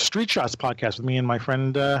Street Shots podcast with me and my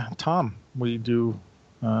friend Tom. We do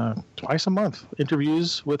twice a month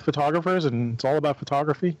interviews with photographers, and it's all about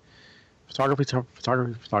photography. Photography.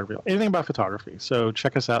 Anything about photography. So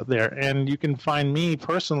check us out there. And you can find me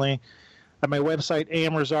personally at my website,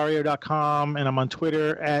 amrosario.com, and I'm on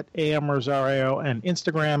Twitter at amrosario, and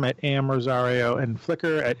Instagram at amrosario, and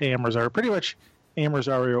Flickr at amrosario. Pretty much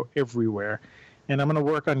amrosario everywhere. And I'm going to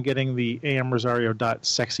work on getting the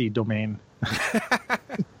amrosario.sexy domain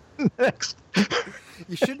next.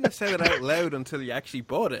 You shouldn't have said it out loud until you actually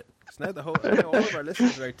bought it. Because now all of our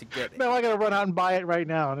listeners are out to get it. No, I got to run out and buy it right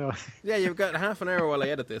now. No. Yeah, you've got half an hour while I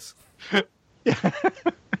edit this. Yeah.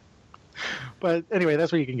 But anyway,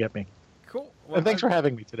 that's where you can get me. Cool. Well, And thanks for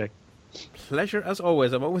having me today. Pleasure as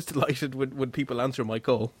always. I'm always delighted when people answer my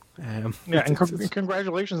call. Yeah, and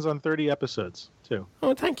congratulations on 30 episodes, too.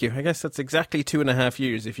 Oh, thank you. I guess that's exactly 2.5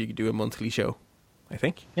 years if you could do a monthly show, I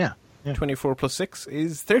think. Yeah. 24 plus 6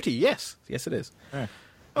 is 30, yes. Yes, it is. Yeah.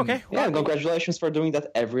 Okay. Yeah, and congratulations for doing that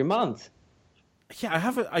every month. Yeah, I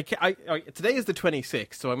have today is the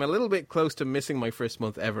 26th, so I'm a little bit close to missing my first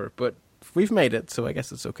month ever, but we've made it, so I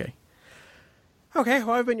guess it's okay. Okay,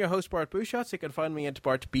 well, I've been your host, Bart Bouchotz. You can find me at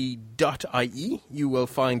bartb.ie. You will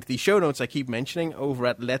find the show notes I keep mentioning over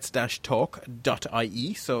at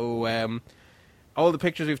lets-talk.ie. So all the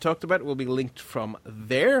pictures we've talked about will be linked from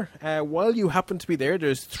there. While you happen to be there,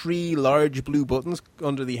 there's 3 large blue buttons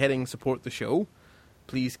under the heading Support the Show.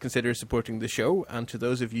 Please consider supporting the show. And to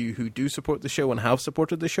those of you who do support the show and have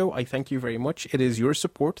supported the show, I thank you very much. It is your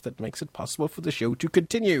support that makes it possible for the show to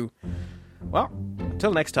continue. Well,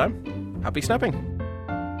 until next time, happy snapping.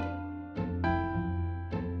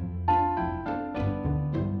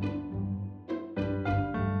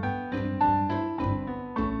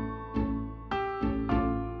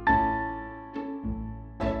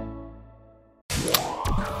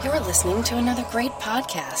 You're listening to another great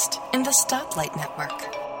podcast in the Stoplight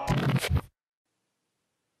Network.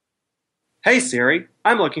 Hey Siri,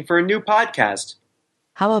 I'm looking for a new podcast.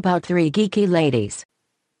 How about 3 geeky ladies?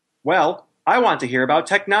 Well, I want to hear about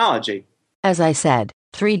technology. As I said,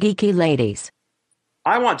 3 geeky ladies.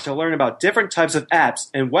 I want to learn about different types of apps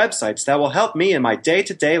and websites that will help me in my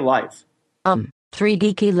day-to-day life. 3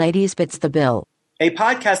 geeky ladies fits the bill. A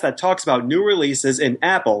podcast that talks about new releases in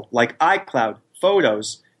Apple, like iCloud,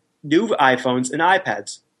 Photos, new iPhones and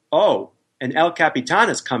iPads. Oh, and El Capitan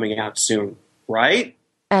is coming out soon, right?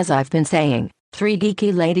 As I've been saying, 3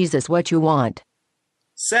 geeky ladies is what you want.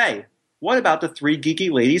 Say, what about the 3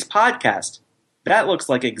 Geeky Ladies podcast? That looks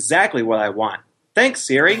like exactly what I want. Thanks,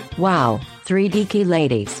 Siri. Wow, 3 geeky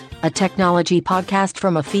ladies, a technology podcast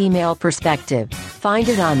from a female perspective. Find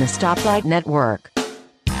it on the Stoplight Network.